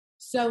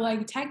 So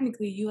like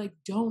technically you like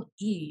don't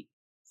eat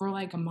for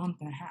like a month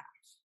and a half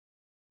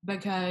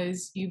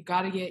because you've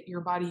got to get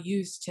your body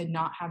used to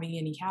not having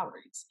any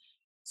calories.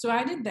 So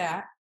I did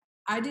that.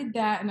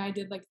 And I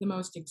did like the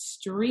most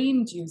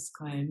extreme juice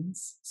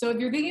cleanse. So if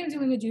you're thinking of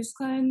doing a juice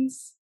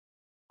cleanse,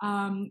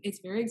 it's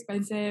very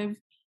expensive.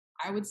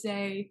 I would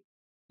say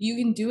you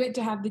can do it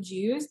to have the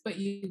juice, but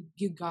you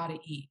gotta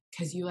eat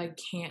because you like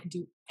can't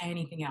do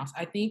anything else.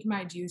 I think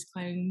my juice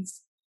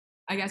cleanse,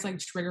 I guess like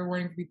trigger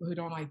warning for people who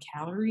don't like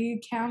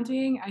calorie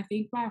counting. I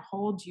think my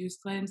whole juice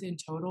cleanse in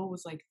total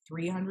was like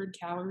 300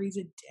 calories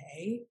a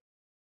day.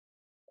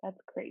 That's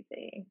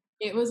crazy.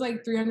 It was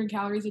like 300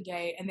 calories a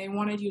day, and they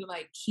wanted you to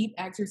like keep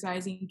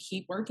exercising,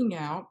 keep working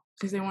out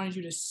because they wanted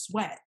you to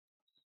sweat.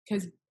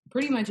 Because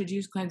pretty much a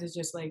juice cleanse is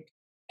just like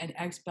an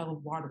expel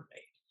of water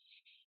weight.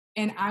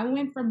 And I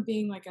went from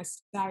being like a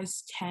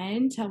size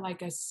 10 to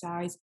like a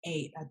size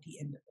 8 at the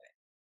end of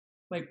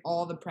it, like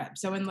all the prep.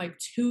 So in like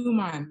 2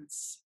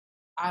 months,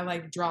 I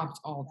like dropped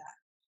all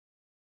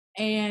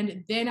that.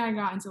 And then I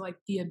got into like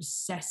the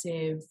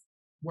obsessive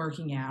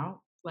working out.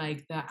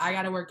 Like I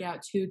got to work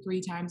out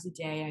 2-3 times a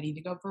day. I need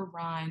to go for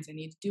runs. I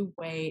need to do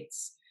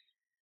weights.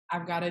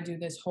 I've got to do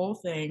this whole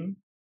thing.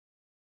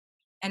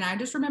 And I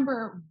just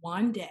remember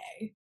one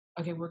day,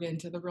 okay, we're getting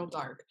to the real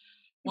dark.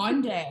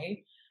 One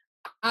day,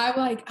 I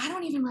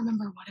don't even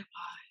remember what it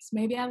was.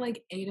 Maybe I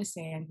like ate a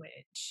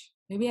sandwich.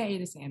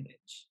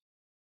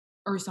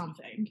 Or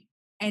something.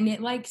 And it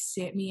like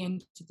sent me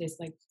into this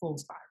like full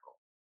spiral.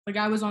 Like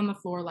I was on the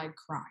floor like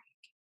crying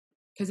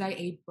because I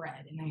ate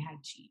bread and I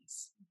had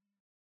cheese.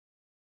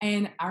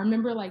 And I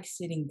remember like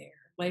sitting there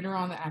later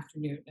on in the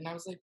afternoon and I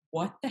was like,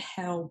 what the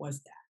hell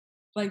was that?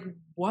 Like,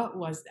 what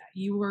was that?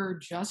 You were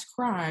just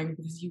crying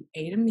because you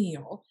ate a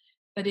meal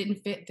that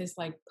didn't fit this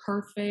like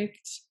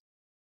perfect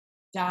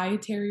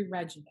dietary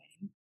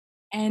regimen.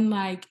 And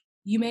like,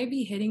 you may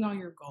be hitting all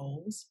your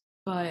goals,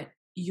 but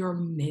you're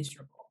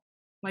miserable.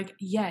 Like,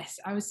 yes,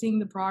 I was seeing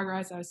the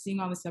progress, I was seeing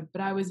all this stuff,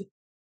 but I was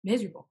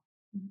miserable.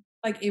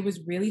 Like, it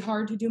was really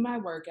hard to do my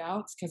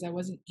workouts because I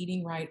wasn't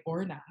eating right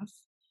or enough.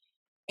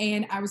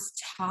 And I was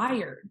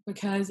tired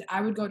because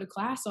I would go to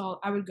class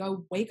I would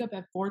go wake up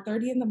at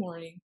 4:30 in the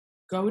morning,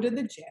 go to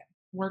the gym,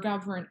 work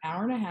out for an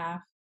hour and a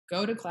half,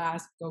 go to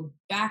class, go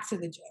back to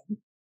the gym,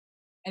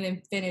 and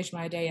then finish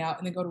my day out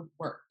and then go to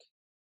work.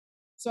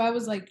 So I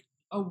was like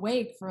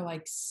awake for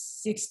like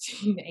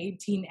 16 to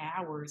 18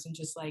 hours and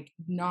just like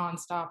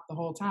nonstop the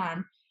whole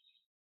time.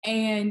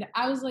 And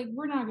I was like,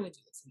 we're not going to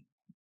do this anymore.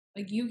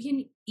 Like you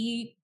can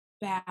eat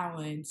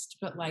balanced,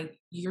 but like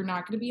you're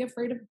not going to be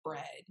afraid of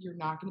bread. You're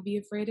not going to be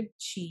afraid of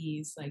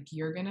cheese. Like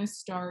you're going to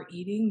start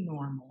eating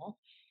normal.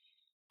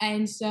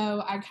 And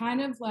so I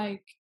kind of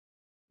like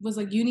was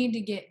like, you need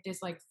to get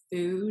this like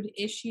food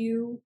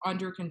issue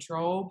under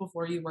control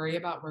before you worry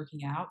about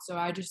working out. So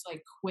I just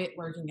like quit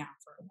working out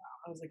for a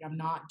while. I was like, I'm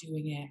not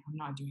doing it. I'm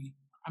not doing it.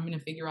 I'm going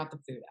to figure out the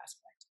food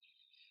aspect.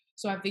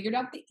 So I figured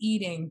out the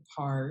eating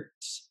part.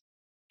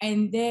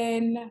 And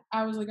then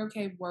I was like,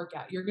 okay,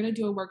 workout. You're going to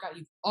do a workout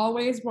you've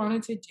always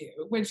wanted to do,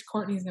 which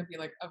Courtney's going to be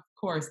like, of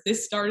course,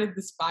 this started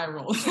the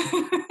spiral.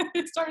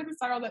 It started the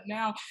spiral that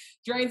now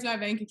drains my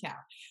bank account.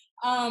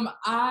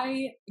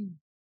 I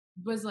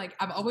was like,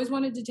 I've always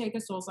wanted to take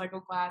a Soul Cycle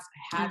class.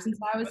 I have since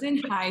I was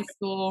in high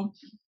school.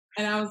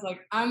 And I was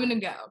like, I'm going to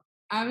go.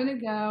 I'm going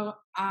to go.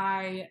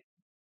 I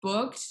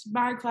booked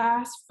my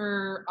class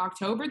for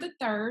October the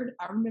 3rd.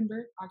 I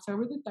remember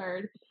October the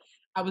 3rd.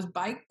 I was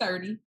bike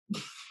 30.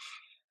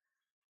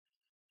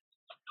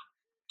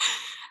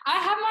 I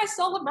have my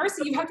soul of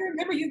mercy. You have to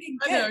remember you can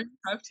I know, get.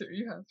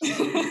 you have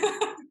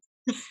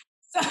to.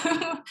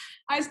 So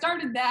I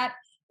started that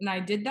and I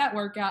did that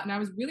workout and I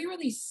was really,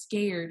 really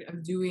scared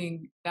of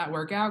doing that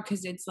workout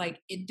because it's like,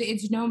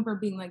 it's known for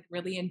being like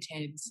really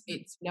intense.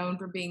 It's known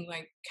for being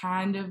like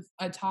kind of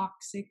a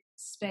toxic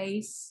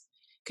space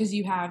because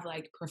you have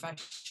like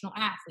professional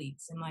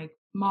athletes and like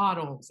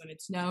models and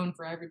it's known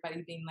for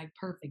everybody being like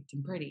perfect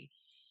and pretty.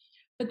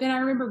 But then I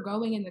remember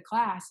going in the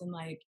class and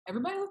like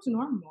everybody looked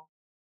normal.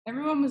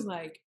 Everyone was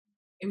like,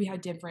 we had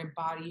different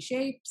body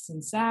shapes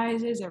and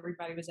sizes.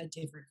 Everybody was at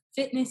different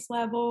fitness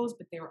levels,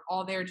 but they were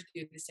all there to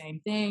do the same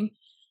thing.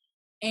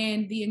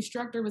 And the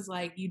instructor was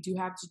like, you do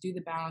have to do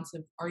the balance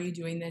of, are you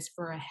doing this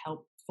for a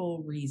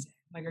helpful reason?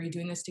 Like, are you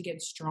doing this to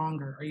get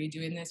stronger? Are you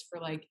doing this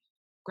for like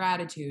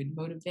gratitude,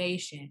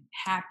 motivation,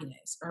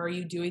 happiness? Or are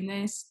you doing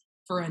this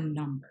for a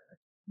number?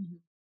 Mm-hmm.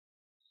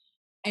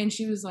 And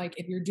she was like,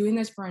 if you're doing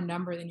this for a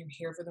number, then you're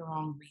here for the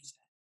wrong reason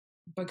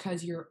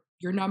because your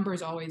number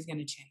is always going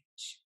to change.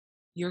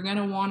 You're going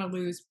to want to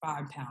lose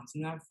 5 pounds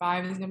and that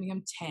 5 is going to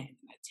become 10. And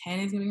that 10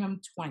 is going to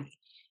become 20.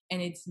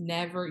 And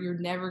you're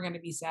never going to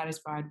be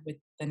satisfied with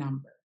the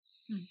number.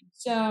 Mm-hmm.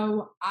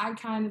 So I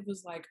kind of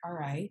was like, all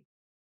right,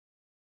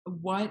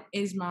 what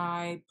is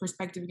my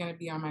perspective going to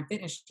be on my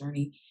fitness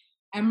journey?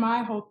 And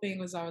my whole thing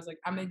was, I was like,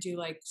 I'm going to do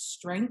like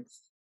strength.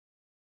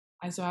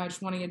 And so I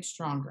just want to get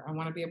stronger. I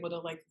want to be able to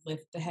like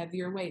lift the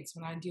heavier weights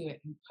when I do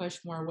it and push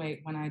more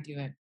weight when I do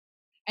it.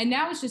 And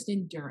now it's just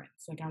endurance.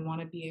 Like I want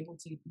to be able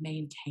to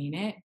maintain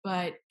it,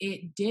 but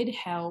it did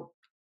help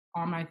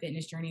on my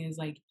fitness journey is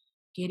like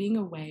getting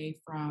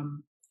away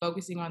from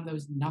focusing on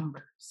those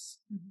numbers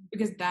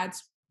because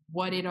that's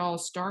what it all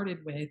started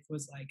with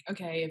was like,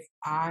 okay, if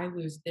I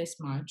lose this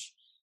much,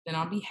 then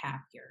I'll be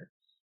happier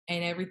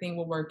and everything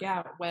will work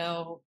out.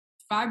 Well,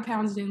 5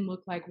 pounds didn't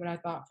look like what I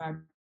thought 5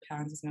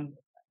 pounds was going to look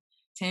like.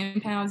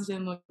 10 pounds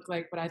didn't look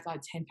like what I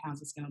thought 10 pounds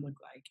was going to look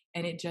like.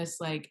 And it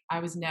just like, I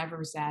was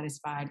never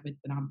satisfied with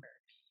the number.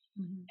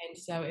 Mm-hmm. And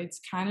so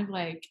it's kind of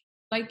like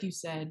you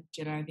said,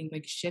 Jenna, I think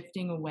like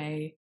shifting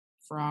away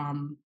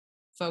from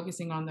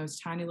focusing on those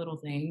tiny little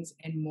things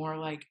and more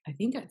like, I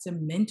think it's a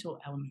mental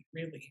element,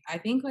 really. I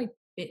think like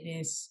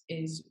fitness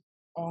is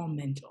all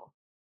mental.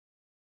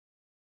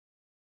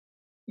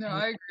 No,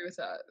 I agree with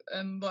that.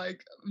 And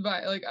like,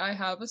 I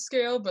have a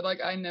scale, but like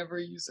I never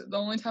use it. The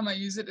only time I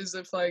use it is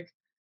if like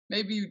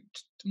maybe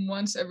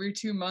once every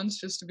 2 months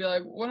just to be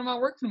like, what am I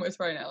working with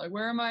right now? Like,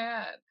 where am I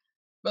at?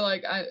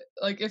 But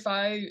like if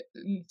I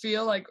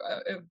feel like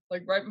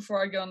like right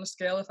before I get on the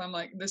scale, if I'm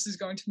like this is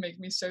going to make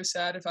me so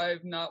sad if I'm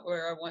not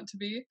where I want to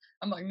be,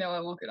 I'm like no, I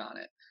won't get on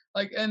it.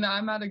 Like, and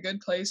I'm at a good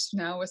place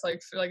now with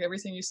like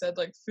everything you said,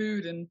 like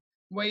food and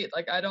weight.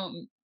 Like I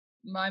don't.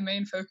 My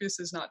main focus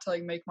is not to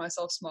like make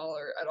myself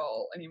smaller at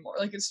all anymore.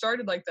 Like it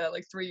started like that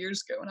like 3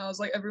 years ago, and I was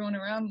like everyone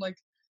around like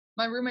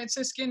my roommate's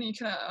so skinny,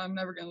 I'm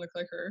never gonna look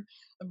like her.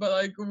 But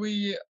like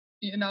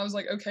and I was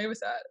like okay with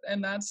that.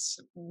 And that's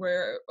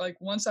where like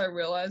once I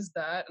realized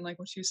that and like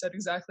what you said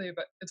exactly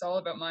about it's all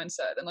about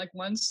mindset. And like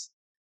once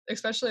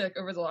especially like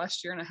over the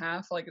last year and a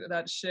half, like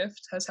that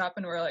shift has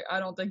happened where like I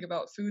don't think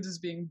about foods as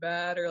being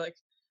bad or like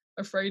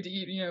afraid to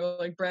eat,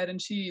 like bread and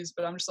cheese,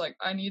 but I'm just like,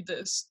 I need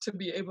this to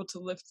be able to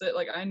lift it.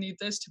 Like I need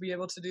this to be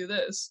able to do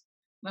this.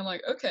 And I'm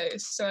like, okay,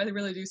 so I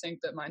really do think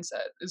that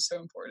mindset is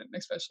so important,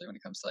 especially when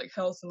it comes to like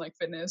health and like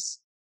fitness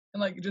and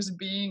like just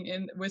being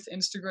in with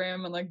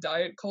Instagram and like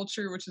diet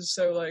culture, which is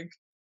so like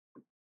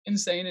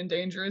insane and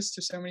dangerous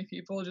to so many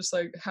people. Just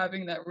like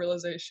having that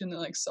realization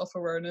and like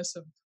self-awareness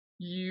of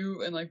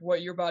you and like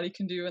what your body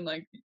can do and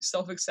like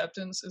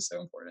self-acceptance is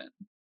so important.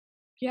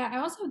 Yeah, I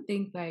also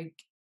think like,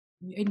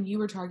 and you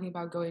were talking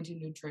about going to a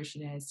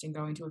nutritionist and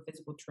going to a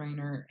physical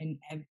trainer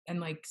and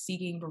like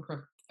seeking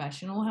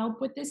professional help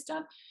with this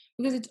stuff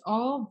because it's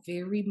all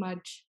very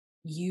much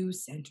you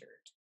centered.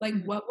 Like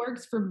what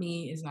works for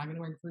me is not going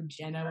to work for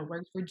Jenna. What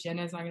works for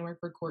Jenna is not going to work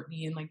for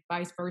Courtney and like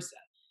vice versa.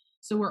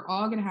 So we're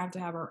all going to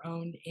have our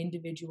own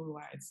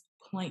individualized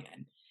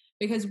plan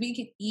because we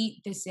can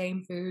eat the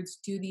same foods,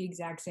 do the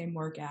exact same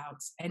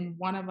workouts, and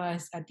one of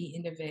us at the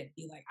end of it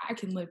be like, I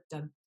can lift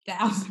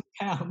 1,000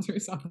 pounds or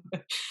something.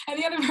 And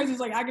the other person's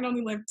like, I can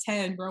only lift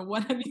 10, bro.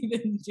 What have you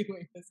been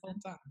doing this whole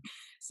time?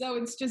 So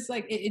it's just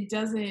like, it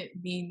doesn't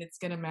mean it's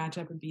going to match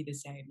up and be the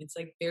same. It's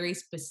like very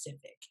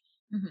specific.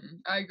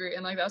 I agree,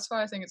 and like that's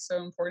why I think it's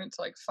so important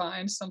to like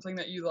find something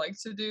that you like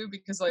to do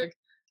because like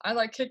I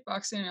like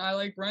kickboxing, I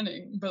like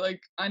running, but like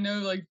I know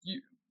like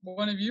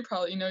one of you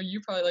probably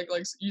you probably like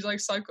you like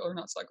cycle or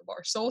not cycle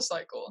bar, soul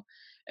cycle,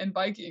 and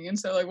biking, and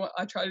so like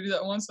I tried to do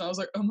that once and I was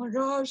like, oh my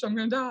gosh, I'm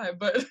gonna die,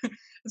 but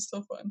it's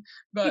still fun. See,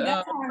 But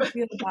that's how I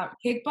feel about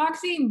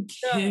kickboxing.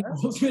 yeah,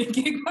 Kills me.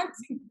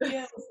 Kickboxing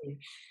kills me.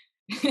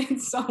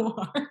 It's so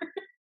hard.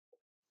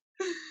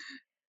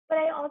 But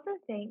I also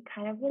think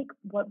kind of like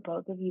what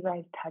both of you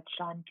guys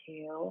touched on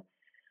too.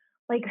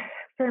 Like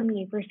for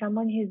me, for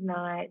someone who's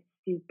not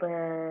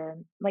super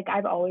like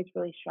I've always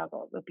really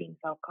struggled with being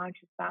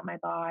self-conscious about my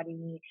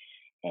body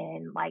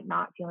and like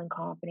not feeling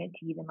confident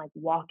to even like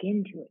walk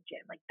into a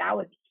gym. Like that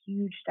was a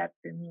huge step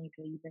for me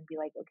to even be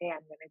like, okay,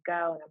 I'm gonna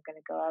go and I'm gonna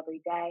go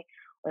every day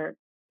or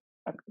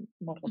uh,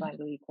 multiple times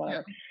a week, yeah,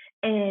 whatever.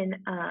 And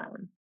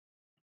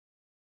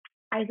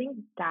I think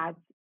that's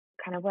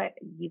kind of what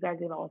you guys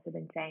have also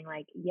been saying.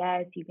 Like,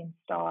 yes, you can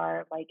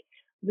start, like,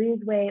 lose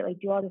weight, like,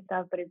 do all this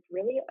stuff, but it's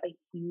really a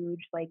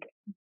huge, like,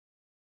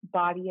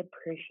 body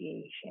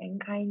appreciation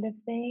kind of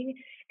thing.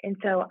 And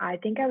so I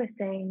think I was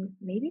saying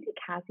maybe to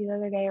Cassie the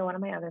other day or one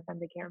of my other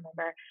friends, I can't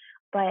remember,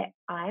 but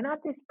I'm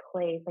at this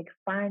place, like,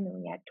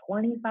 finally at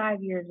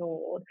 25 years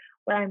old,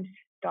 where I'm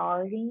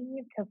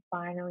starting to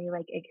finally,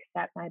 like,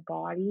 accept my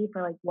body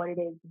for, like, what it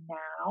is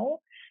now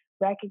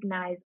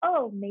recognize,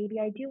 oh, maybe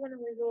I do want to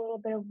lose a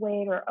little bit of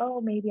weight, or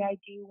oh, maybe I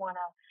do want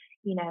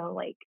to,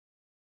 like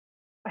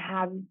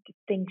have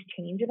things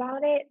change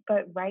about it.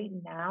 But right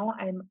now,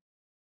 I'm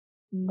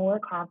more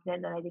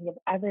confident than I think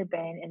I've ever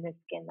been in the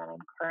skin that I'm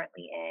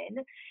currently in.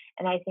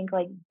 And I think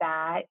like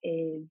that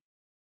is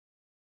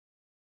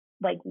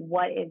like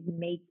what is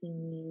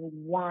making me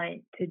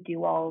want to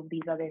do all of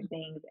these other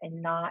things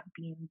and not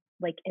being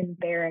like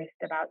embarrassed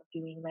about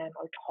doing them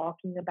or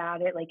talking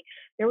about it. Like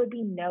there would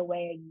be no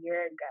way a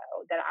year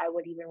ago that I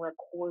would even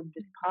record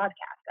this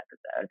podcast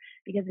episode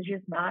because it's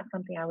just not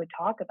something I would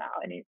talk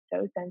about. And it's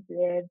so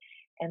sensitive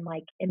and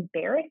like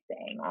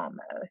embarrassing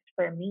almost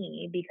for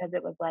me because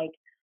it was like,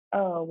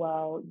 oh,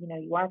 well,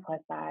 you are plus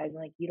size and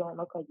like you don't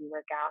look like you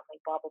work out,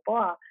 like blah, blah,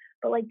 blah.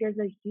 But like there's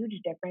a huge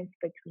difference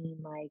between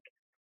like,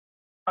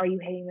 are you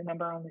hitting the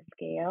number on the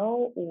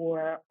scale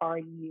or are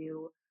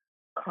you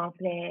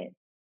confident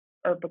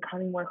or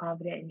becoming more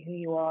confident in who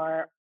you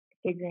are,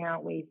 figuring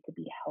out ways to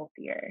be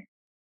healthier,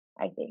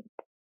 I think.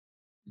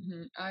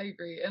 I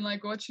agree, and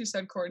like what you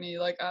said, Courtney,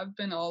 like I've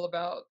been all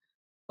about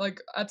like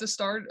at the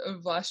start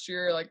of last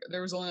year, like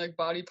there was only like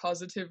body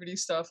positivity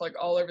stuff like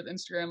all over the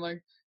Instagram,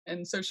 like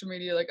and social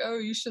media, like oh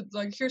you should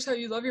like here's how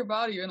you love your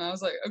body, and I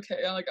was like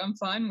okay, like I'm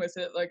fine with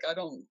it, like I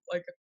don't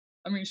like,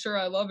 I mean sure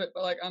I love it,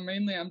 but like I'm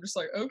just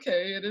like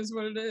okay, it is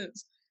what it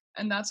is,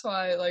 and that's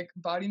why like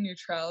body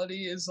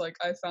neutrality is like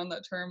I found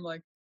that term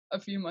like a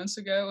few months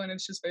ago, and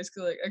it's just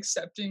basically like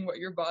accepting what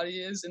your body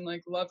is and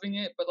like loving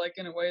it, but like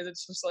in a way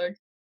that's just like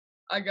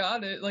I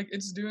got it. Like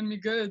it's doing me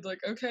good. Like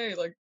okay,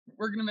 like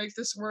we're gonna make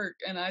this work.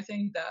 And I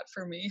think that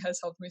for me has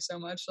helped me so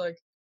much. Like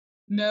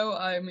no,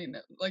 I mean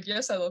like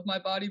yes, I love my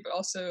body, but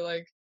also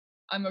like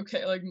I'm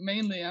okay. Like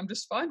mainly I'm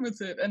just fine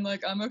with it and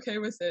like I'm okay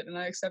with it and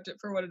I accept it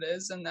for what it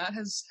is. And that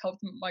has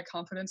helped my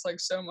confidence like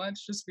so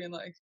much. Just being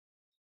like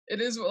it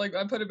is like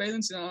I put a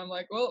bathing suit on. I'm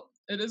like, well,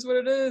 it is what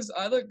it is.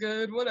 I look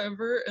good,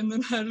 whatever. And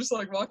then I just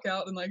like walk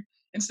out and like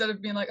instead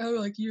of being like, oh,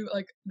 like you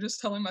like just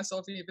telling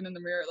myself even in the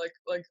mirror,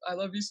 like I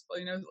love you,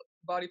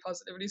 body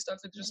positivity stuff.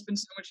 It's just been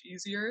so much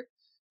easier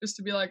just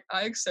to be like,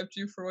 I accept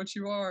you for what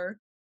you are.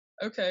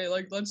 Okay,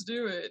 like let's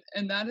do it.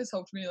 And that has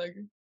helped me like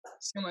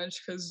so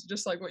much because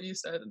just like what you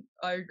said,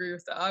 I agree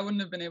with that. I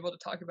wouldn't have been able to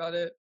talk about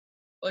it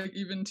like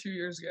even 2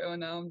 years ago, and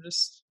now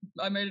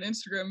I made an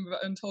Instagram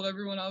and told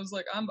everyone I was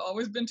like I've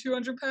always been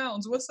 200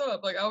 pounds, what's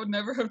up, like I would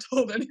never have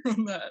told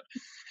anyone that,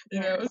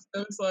 Yeah.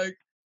 so it's like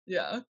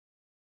yeah.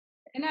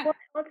 And I, Well,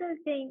 I also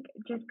think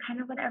just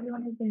kind of what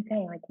everyone has been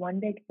saying, like one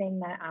big thing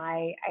that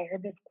I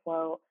heard this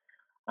quote,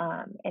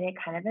 and it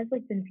kind of has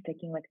like been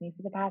sticking with me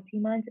for the past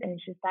few months, and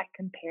it's just that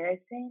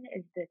comparison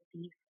is the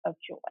thief of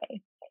joy.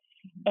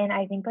 And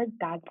I think like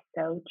that's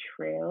so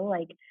true.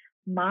 Like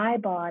my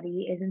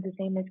body isn't the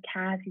same as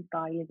Cassie's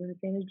body, isn't the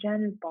same as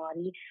Jenna's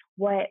body.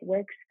 What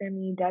works for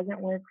me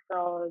doesn't work for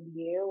all of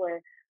you,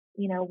 or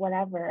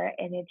whatever.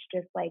 And it's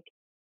just like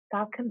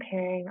stop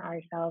comparing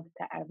ourselves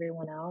to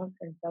everyone else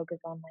and focus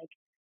on like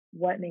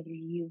what makes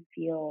you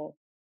feel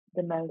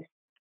the most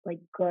like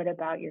good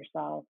about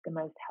yourself, the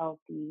most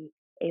healthy,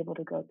 able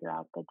to go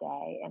throughout the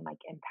day and like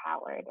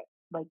empowered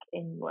like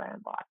in your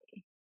own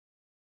body.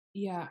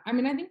 yeah, I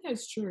mean, I think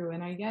that's true.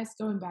 And I guess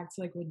going back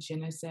to like what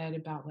Jenna said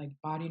about like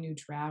body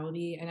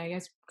neutrality, and I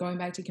guess going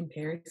back to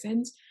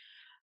comparisons,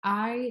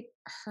 I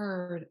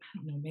heard, I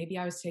don't know, maybe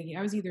I was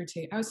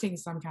taking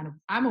some kind of,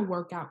 I'm a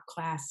workout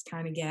class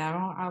kind of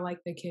gal. I like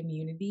the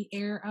community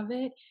air of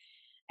it.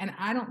 And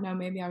I don't know,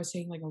 maybe I was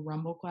taking like a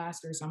rumble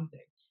class or something.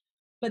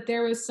 But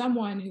there was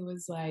someone who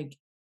was like,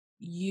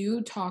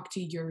 you talk to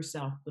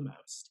yourself the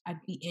most. At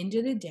the end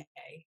of the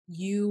day,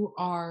 you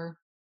are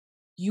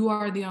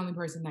the only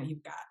person that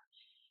you've got.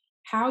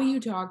 How you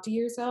talk to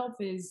yourself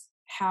is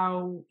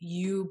how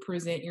you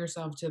present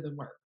yourself to the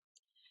world.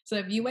 So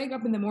if you wake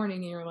up in the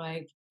morning and you're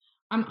like,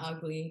 I'm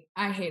ugly,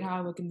 I hate how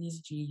I look in these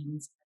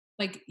jeans,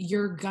 like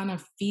you're gonna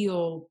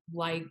feel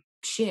like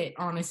shit,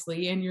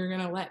 honestly, and you're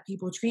gonna let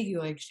people treat you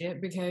like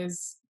shit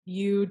because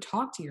you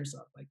talk to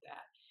yourself like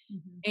that.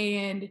 Mhm.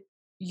 And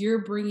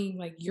you're bringing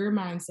like your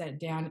mindset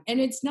down. And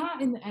it's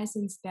not in the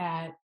essence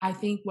that I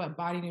think what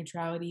body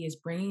neutrality is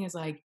bringing is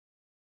like,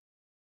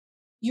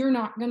 you're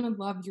not going to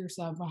love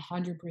yourself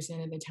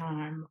 100% of the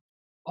time,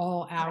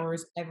 all Right.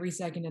 hours, every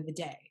second of the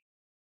day.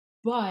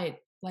 But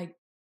like,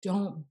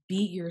 don't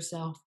beat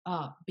yourself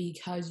up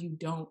because you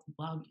don't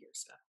love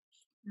yourself.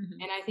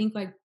 Mhm. And I think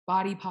like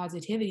body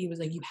positivity was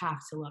like, you have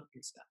to love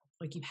yourself.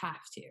 Like, you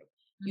have to.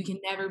 You Mhm. can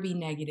never be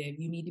negative.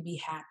 You need to be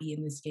happy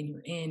in the skin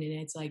you're in. And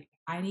it's like,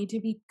 I need to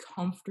be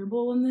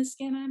comfortable in the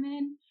skin I'm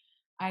in.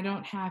 I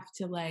don't have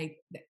to like,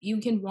 you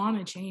can want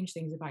to change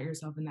things about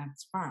yourself, and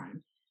that's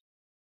fine.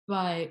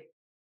 But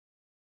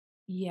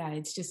yeah,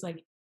 it's just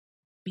like,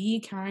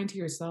 be kind to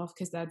yourself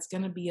because that's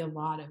going to be a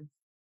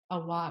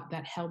lot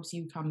that helps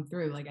you come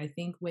through. Like, I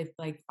think with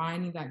like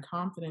finding that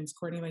confidence,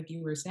 Courtney, like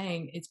you were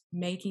saying, it's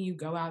making you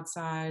go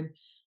outside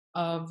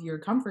of your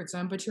comfort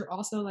zone, but you're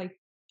also like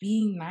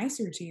being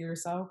nicer to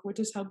yourself, which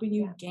is helping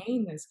you Yeah.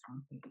 gain this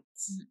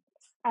confidence. Mhm.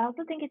 I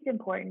also think it's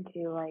important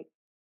to like,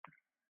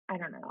 I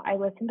don't know. I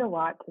listened a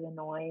lot to the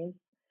noise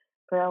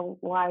for a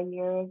lot of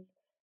years,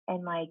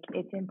 and like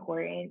it's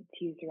important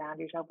to surround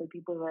yourself with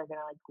people who are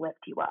gonna like lift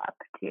you up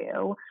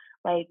too.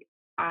 Like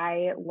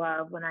I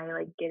love when I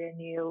like get a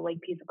new like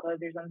piece of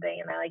clothes or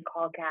something, and I like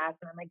call Cass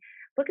and I'm like,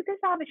 look at this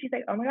outfit. She's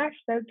like, oh my gosh,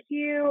 so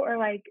cute, or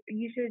like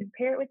you should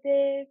pair it with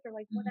this, or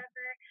like Mhm. whatever.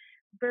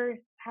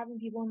 Versus having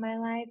people in my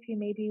life who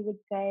maybe would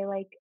say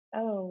like,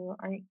 oh,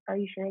 are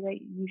you sure that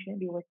you shouldn't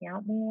be working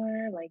out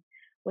more? Like,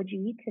 what'd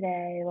you eat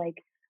today?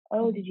 Like,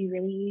 oh, Mhm. did you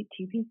really eat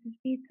two pieces of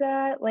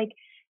pizza? Like,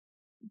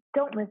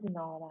 don't listen to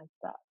all that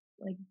stuff.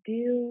 Like,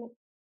 do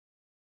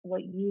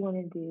what you want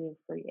to do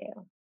for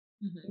you.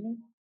 You Mhm. know?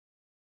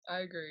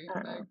 I agree. I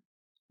don't Like know.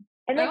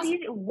 And I that's also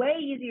easy, way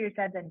easier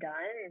said than done.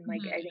 And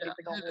like, Mhm. I think Yeah,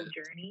 it's like a it whole is.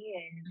 journey.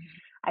 And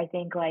Mhm. I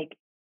think like,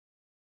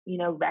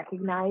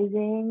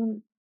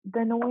 recognizing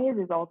the noise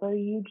is also a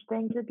huge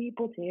thing for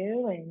people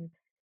too. And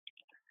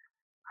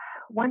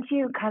once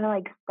you kind of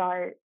like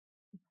start,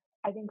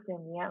 I think for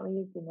me at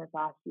least in this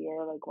last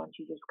year, like once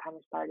you just kind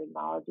of start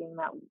acknowledging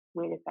that,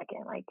 wait a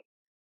second, like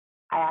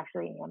I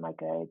actually am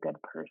like a good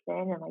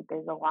person and like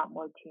there's a lot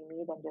more to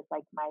me than just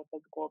like my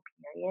physical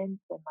appearance,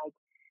 and like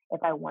if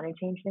I want to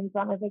change things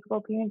about my physical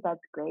appearance, that's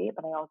great,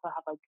 but I also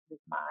have like this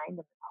mind and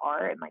this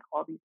heart and like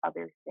all these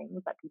other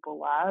things that people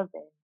love,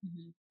 and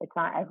Mhm. it's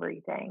not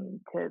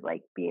everything to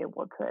like be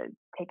able to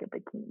take a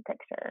bikini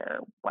picture or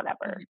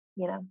whatever, Mhm.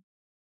 you know?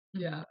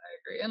 Yeah, Mhm. I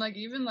agree. And like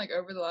even like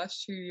over the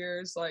last 2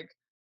 years, like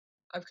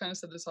I've kind of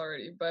said this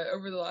already, but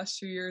over the last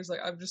 2 years, like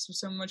I've just been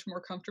so much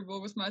more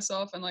comfortable with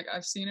myself, and like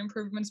I've seen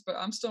improvements, but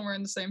I'm still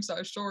wearing the same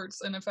size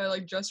shorts. And if I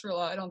like just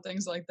relied on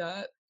things like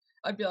that,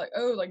 I'd be like,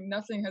 oh, like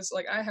nothing has,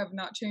 like I have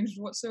not changed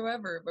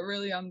whatsoever. But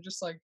really, I'm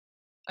just like,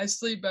 I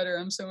sleep better.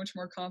 I'm so much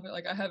more confident.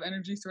 Like I have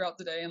energy throughout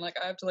the day, and like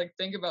I have to like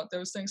think about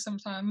those things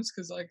sometimes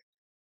because like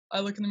I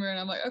look in the mirror and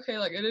I'm like, okay,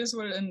 like it is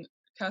what it, and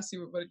Cassie,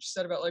 what you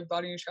said about like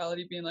body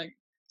neutrality being like,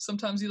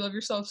 sometimes you love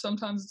yourself,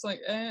 sometimes it's like,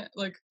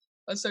 like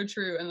that's so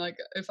true. And like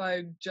if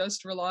I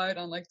just relied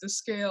on like the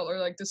scale or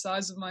like the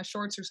size of my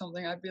shorts or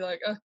something, I'd be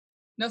like,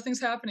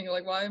 nothing's happening.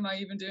 Like, why am I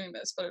even doing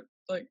this? But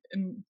like,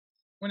 and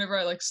whenever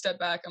I like step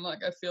back, I'm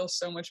like, I feel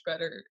so much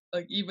better.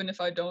 Like, even if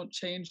I don't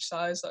change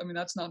size, I mean,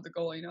 that's not the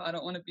goal, you know, I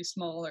don't want to be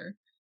smaller.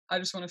 I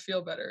just want to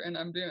feel better and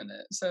I'm doing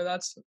it. So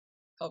that's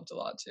helped a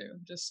lot too.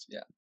 Just,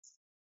 yeah.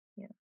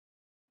 Yeah.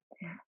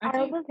 I I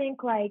think also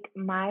think like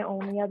my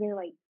only other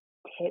like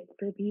tip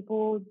for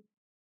people,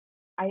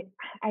 I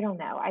I don't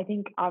know. I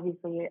think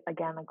obviously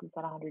again, like we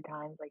said 100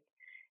 times, like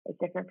it's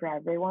different for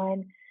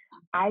everyone.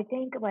 I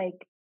think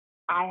like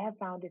I have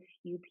found a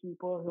few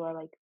people who are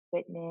like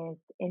fitness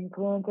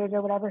influencers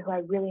or whatever who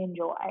I really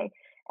enjoy,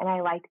 and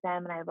I like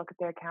them and I look at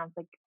their accounts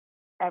like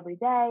every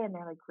day, and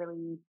they're like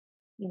really,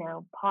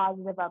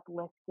 positive,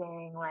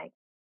 uplifting, like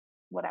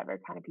whatever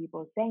kind of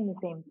people saying the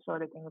same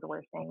sort of things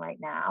we're saying right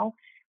now.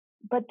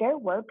 But there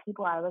were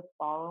people I was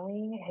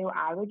following who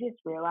I would just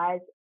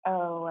realize,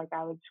 oh, like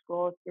I would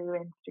scroll through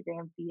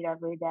Instagram feed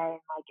every day and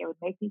like it would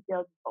make me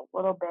feel just a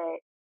little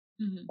bit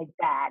Mhm. like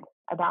bad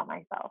about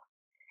myself.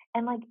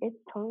 And like it's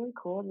totally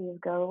cool to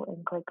just go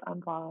and click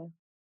unfollow,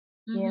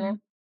 you know?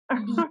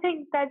 Mhm. Mhm.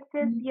 Like that's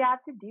just Mhm. you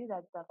have to do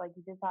that stuff. Like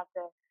you just have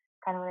to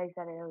kind of what I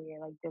said earlier,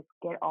 like just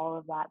get all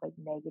of that like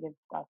negative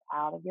stuff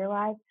out of your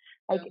life.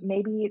 Like Yeah.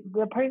 maybe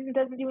the person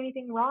doesn't do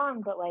anything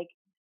wrong, but like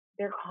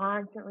they're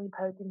constantly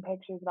posting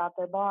pictures about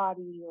their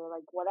body or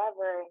like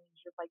whatever, and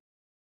it's just like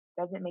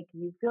doesn't make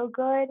you feel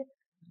good,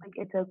 like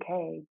it's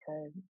okay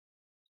to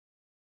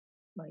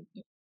like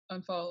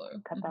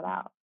Unfollow. cut that Mhm.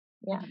 out.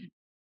 Yeah. Mhm.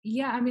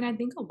 Yeah, I mean, I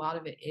think a lot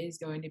of it is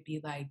going to be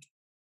like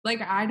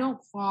I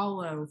don't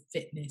follow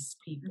fitness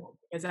Mm. people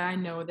because I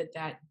know that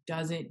that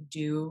doesn't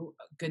do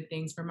good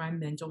things for my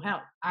mental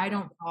health. I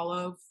don't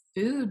follow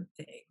food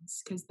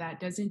things because that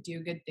doesn't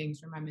do good things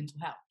for my mental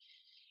health.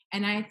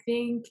 And I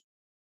think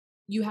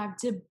you have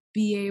to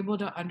be able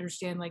to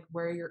understand like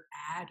where you're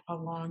at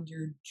along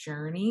your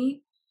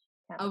journey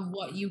Yeah. of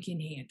what you can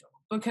handle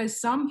because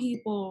some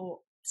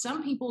people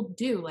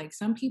do like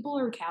some people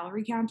are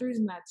calorie counters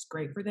and that's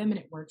great for them and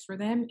it works for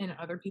them and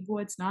other people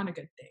it's not a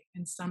good thing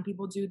and some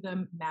people do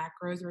the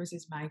macros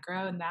versus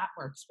micro and that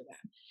works for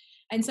them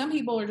and some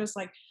people are just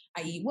like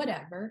I eat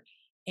whatever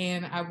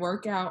and I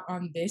work out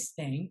on this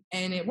thing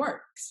and it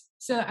works.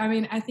 So I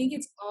mean I think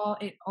it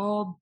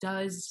all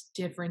does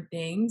different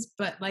things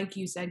but like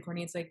you said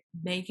Courtney it's like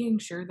making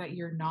sure that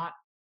you're not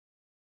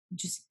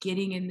just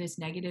getting in this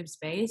negative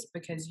space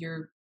because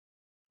you're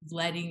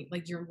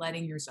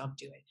letting yourself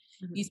do it.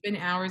 You Mhm. spend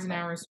hours and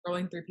hours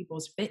scrolling through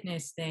people's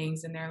fitness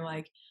things and they're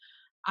like,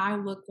 I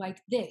look like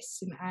this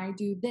and I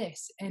do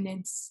this. And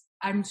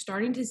I'm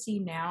starting to see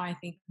now, I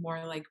think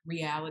more like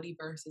reality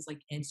versus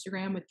like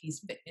Instagram with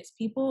these fitness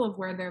people of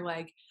where they're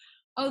like,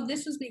 oh,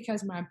 this was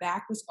because my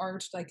back was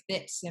arched like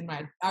this and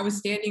I was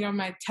standing on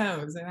my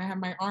toes and I have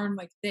my arm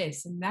like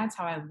this and that's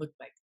how I look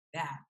like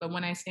that. But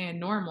when I stand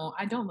normal,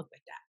 I don't look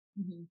like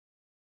that. Mhm.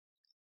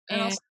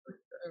 And And also,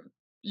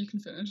 you can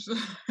finish.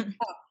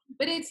 Oh,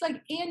 but it's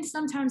like, and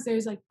sometimes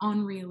there's like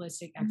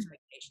unrealistic Mhm.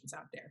 expectations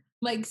out there.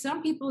 Like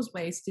some people's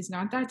waist is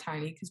not that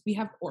tiny because we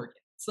have organs.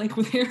 Like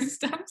their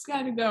stuff's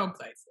got to go in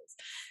places.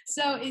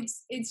 So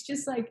it's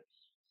just like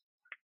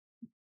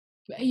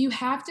you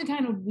have to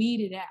kind of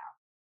weed it out.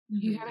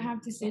 You kind of Mhm.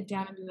 have to sit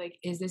down and be like,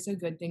 is this a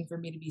good thing for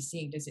me to be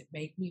seeing? Does it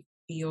make me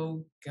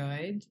feel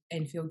good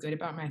and feel good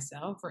about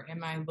myself, or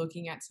am I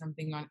looking at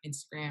something on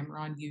Instagram or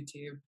on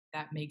YouTube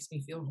that makes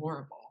me feel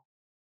horrible?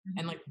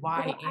 And Mhm. like,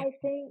 why Well, am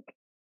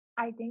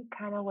I think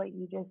kind of what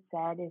you just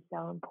said is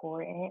so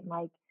important.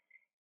 Like,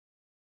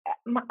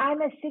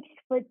 I'm a 6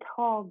 foot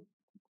tall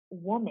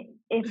woman.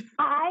 If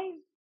I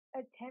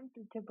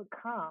attempted to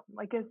become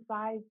like a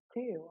size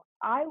two,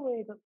 I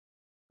would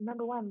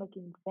number one look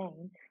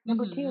insane.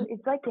 Number two, Mhm.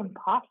 it's like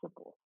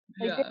impossible.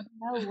 Like there's Yeah.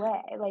 no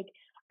way. Like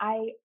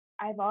I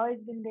I've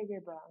always been bigger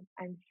boned.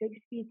 I'm 6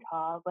 feet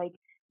tall. Like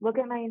look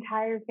at my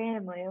entire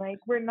family. Like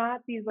we're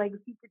not these like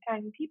super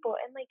tiny people.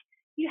 And like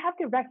you have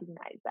to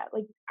recognize that.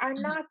 Like I'm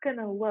Mhm. not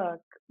gonna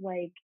look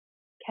like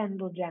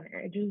Kendall Jenner.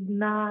 It's just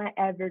not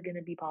ever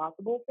gonna be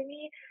possible for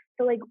me.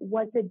 So like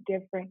what's a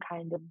different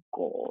kind of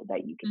goal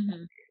that you can set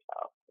Mhm. for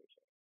yourself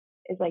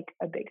is like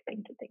a big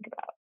thing to think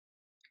about.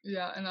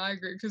 Yeah, and I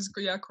agree because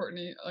yeah,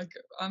 Courtney, like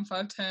I'm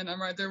 5'10",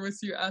 I'm right there with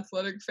you.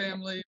 Athletic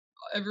family,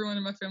 everyone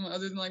in my family,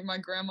 other than like my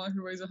grandma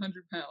who weighs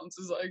 100 pounds,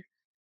 is like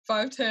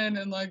 5'10"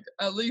 and like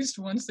at least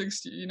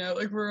 160. You know,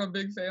 like we're a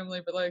big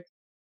family. But like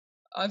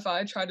if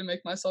I tried to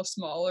make myself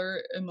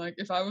smaller and like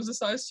if I was a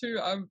size two,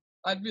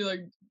 I'd be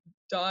like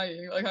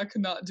dying. Like I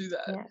could not do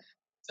that. Yeah.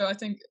 So I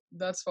think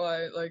that's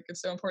why like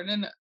it's so important.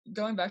 And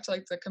going back to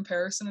like the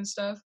comparison and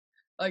stuff,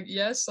 like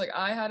yes, like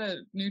I had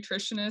a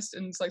nutritionist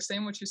and it's like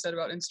same what you said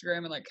about Instagram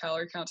and like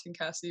calorie counting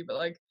Cassie, but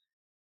like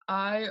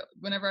I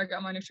whenever I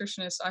got my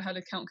nutritionist, I had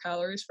to count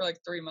calories for like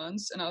 3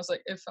 months and I was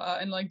like if I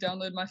and like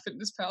download my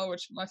Fitness Pal,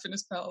 which my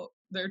Fitness Pal,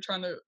 they're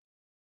trying to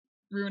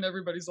ruin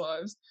everybody's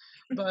lives.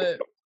 But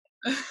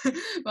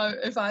but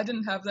if I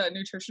didn't have that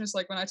nutritionist,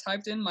 like when I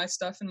typed in my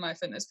stuff in my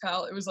Fitness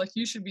Pal, it was like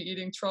you should be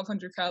eating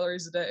 1,200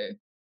 calories a day.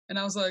 And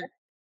I was like,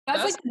 That's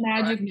that's like the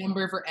not magic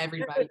number for right.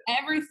 everybody.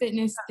 Every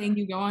fitness thing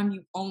you go on,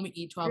 you only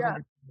eat Yeah.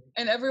 1,200 calories.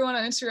 And everyone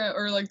on Instagram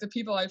or like the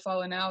people I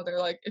follow now, they're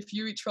like, if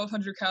you eat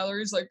 1,200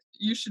 calories, like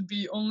you should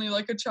be only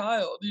like a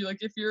child. You like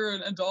if you're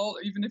an adult,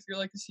 even if you're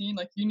like a teen,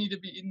 like you need to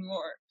be eating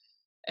more.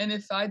 And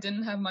if I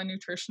didn't have my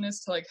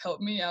nutritionist to like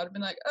help me, I would have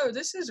been like, oh,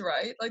 this is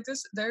right. Like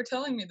this, they're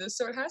telling me this,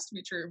 so it has to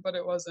be true, but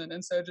it wasn't.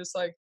 And so just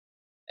like,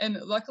 and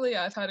luckily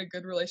I've had a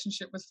good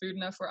relationship with food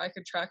enough where I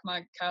could track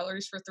my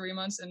calories for 3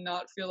 months and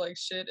not feel like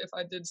shit if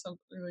I did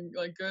something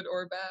like good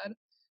or bad.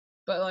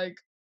 But like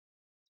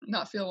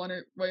not feel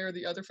way or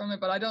the other from it.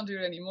 But I don't do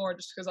it anymore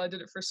just because I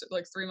did it for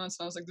like 3 months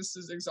and I was like, this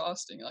is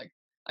exhausting. Like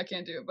I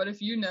can't do it. But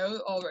if you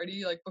know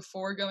already, like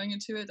before going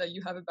into it, that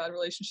you have a bad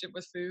relationship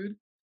with food,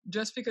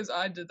 just because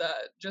I did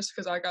that, just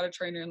because I got a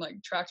trainer and like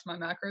tracked my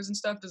macros and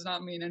stuff, does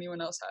not mean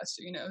anyone else has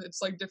to. You know,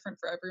 it's like different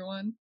for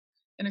everyone.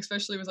 And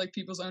especially with like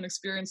people's own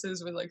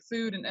experiences with like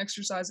food and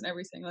exercise and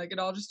everything, like it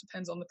all just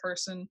depends on the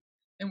person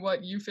and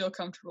what you feel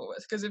comfortable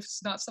with. Because if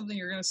it's not something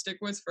you're gonna stick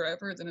with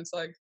forever, then it's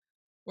like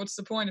what's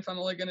the point if I'm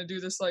only gonna do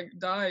this like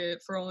diet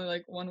for only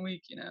like 1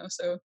 week, you know?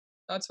 So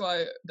that's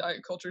why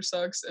diet culture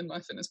sucks and my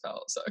fitness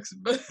palette sucks.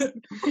 But yeah.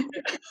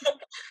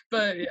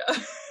 But yeah.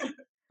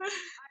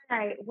 All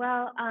right.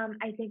 Well,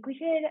 I think we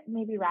should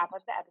maybe wrap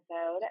up the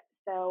episode.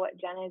 So,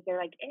 Jenna, is there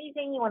like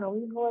anything you want to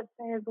leave the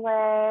listeners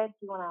with?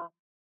 You want to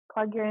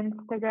plug your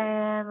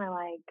Instagram or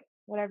like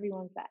whatever you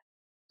want to say?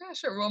 Yeah,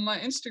 sure. Well, my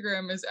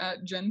Instagram is at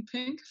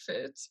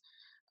JenPinkFit.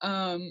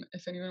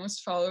 If anyone wants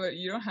to follow it,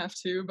 you don't have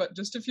to, but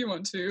just if you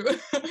want to.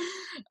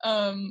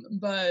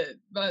 But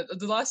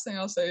the last thing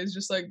I'll say is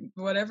just like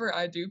whatever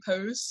I do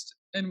post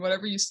and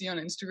whatever you see on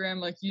Instagram,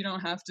 like you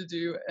don't have to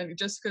do, and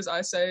just because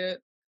I say it,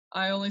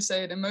 I only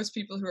say it, and most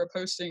people who are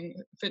posting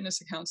fitness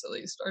accounts at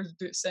least are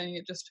saying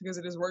it just because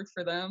it has worked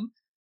for them.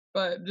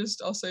 But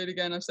just I'll say it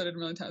again, I've said it a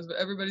million times, but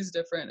everybody's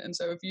different. And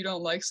so if you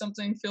don't like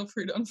something, feel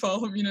free to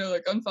unfollow me,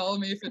 like unfollow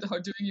me if it's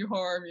doing you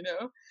harm.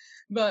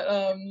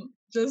 But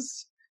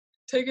just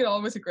take it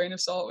all with a grain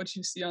of salt, what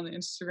you see on the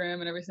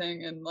Instagram and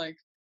everything. And like,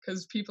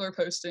 because people are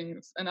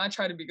posting, and I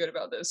try to be good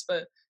about this,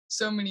 but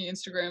so many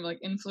Instagram like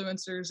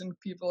influencers and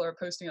people are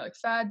posting like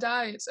fad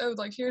diets. Oh,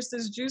 like here's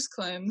this juice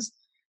cleanse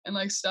and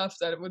like stuff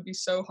that would be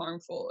so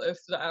harmful if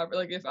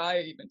if I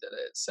even did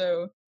it.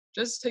 So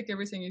just take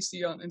everything you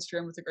see on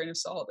Instagram with a grain of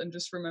salt and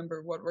just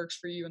remember what works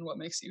for you and what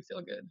makes you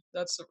feel good.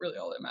 That's really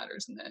all that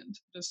matters in the end.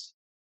 Just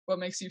what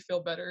makes you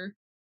feel better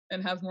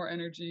and have more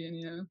energy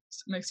and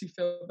makes you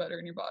feel better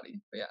in your body.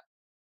 But yeah.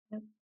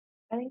 Yep.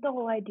 I think the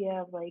whole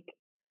idea of like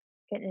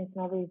fitness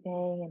and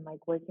everything and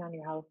like working on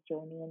your health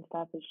journey and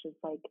stuff is just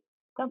like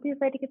don't be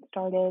afraid to get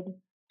started.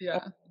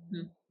 Yeah.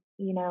 And,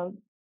 you know,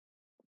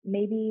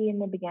 maybe in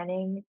the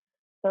beginning,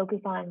 focus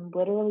on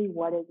literally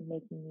what is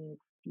making you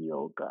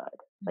feel good.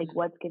 Like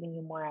what's giving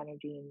you more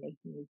energy and making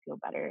you feel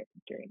better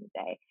during the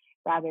day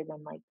rather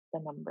than like the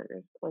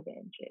numbers or the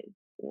inches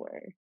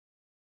or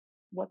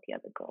what the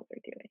other girls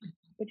are doing,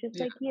 which is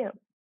Yeah. like you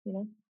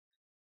know?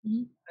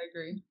 I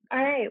agree.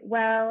 All right.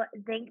 Well,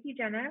 thank you,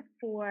 Jenna,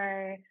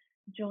 for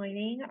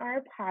joining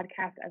our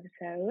podcast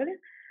episode.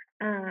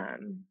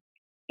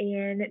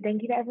 And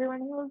thank you to everyone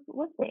who was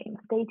listening.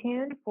 Stay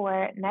tuned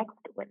for next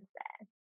Wednesday.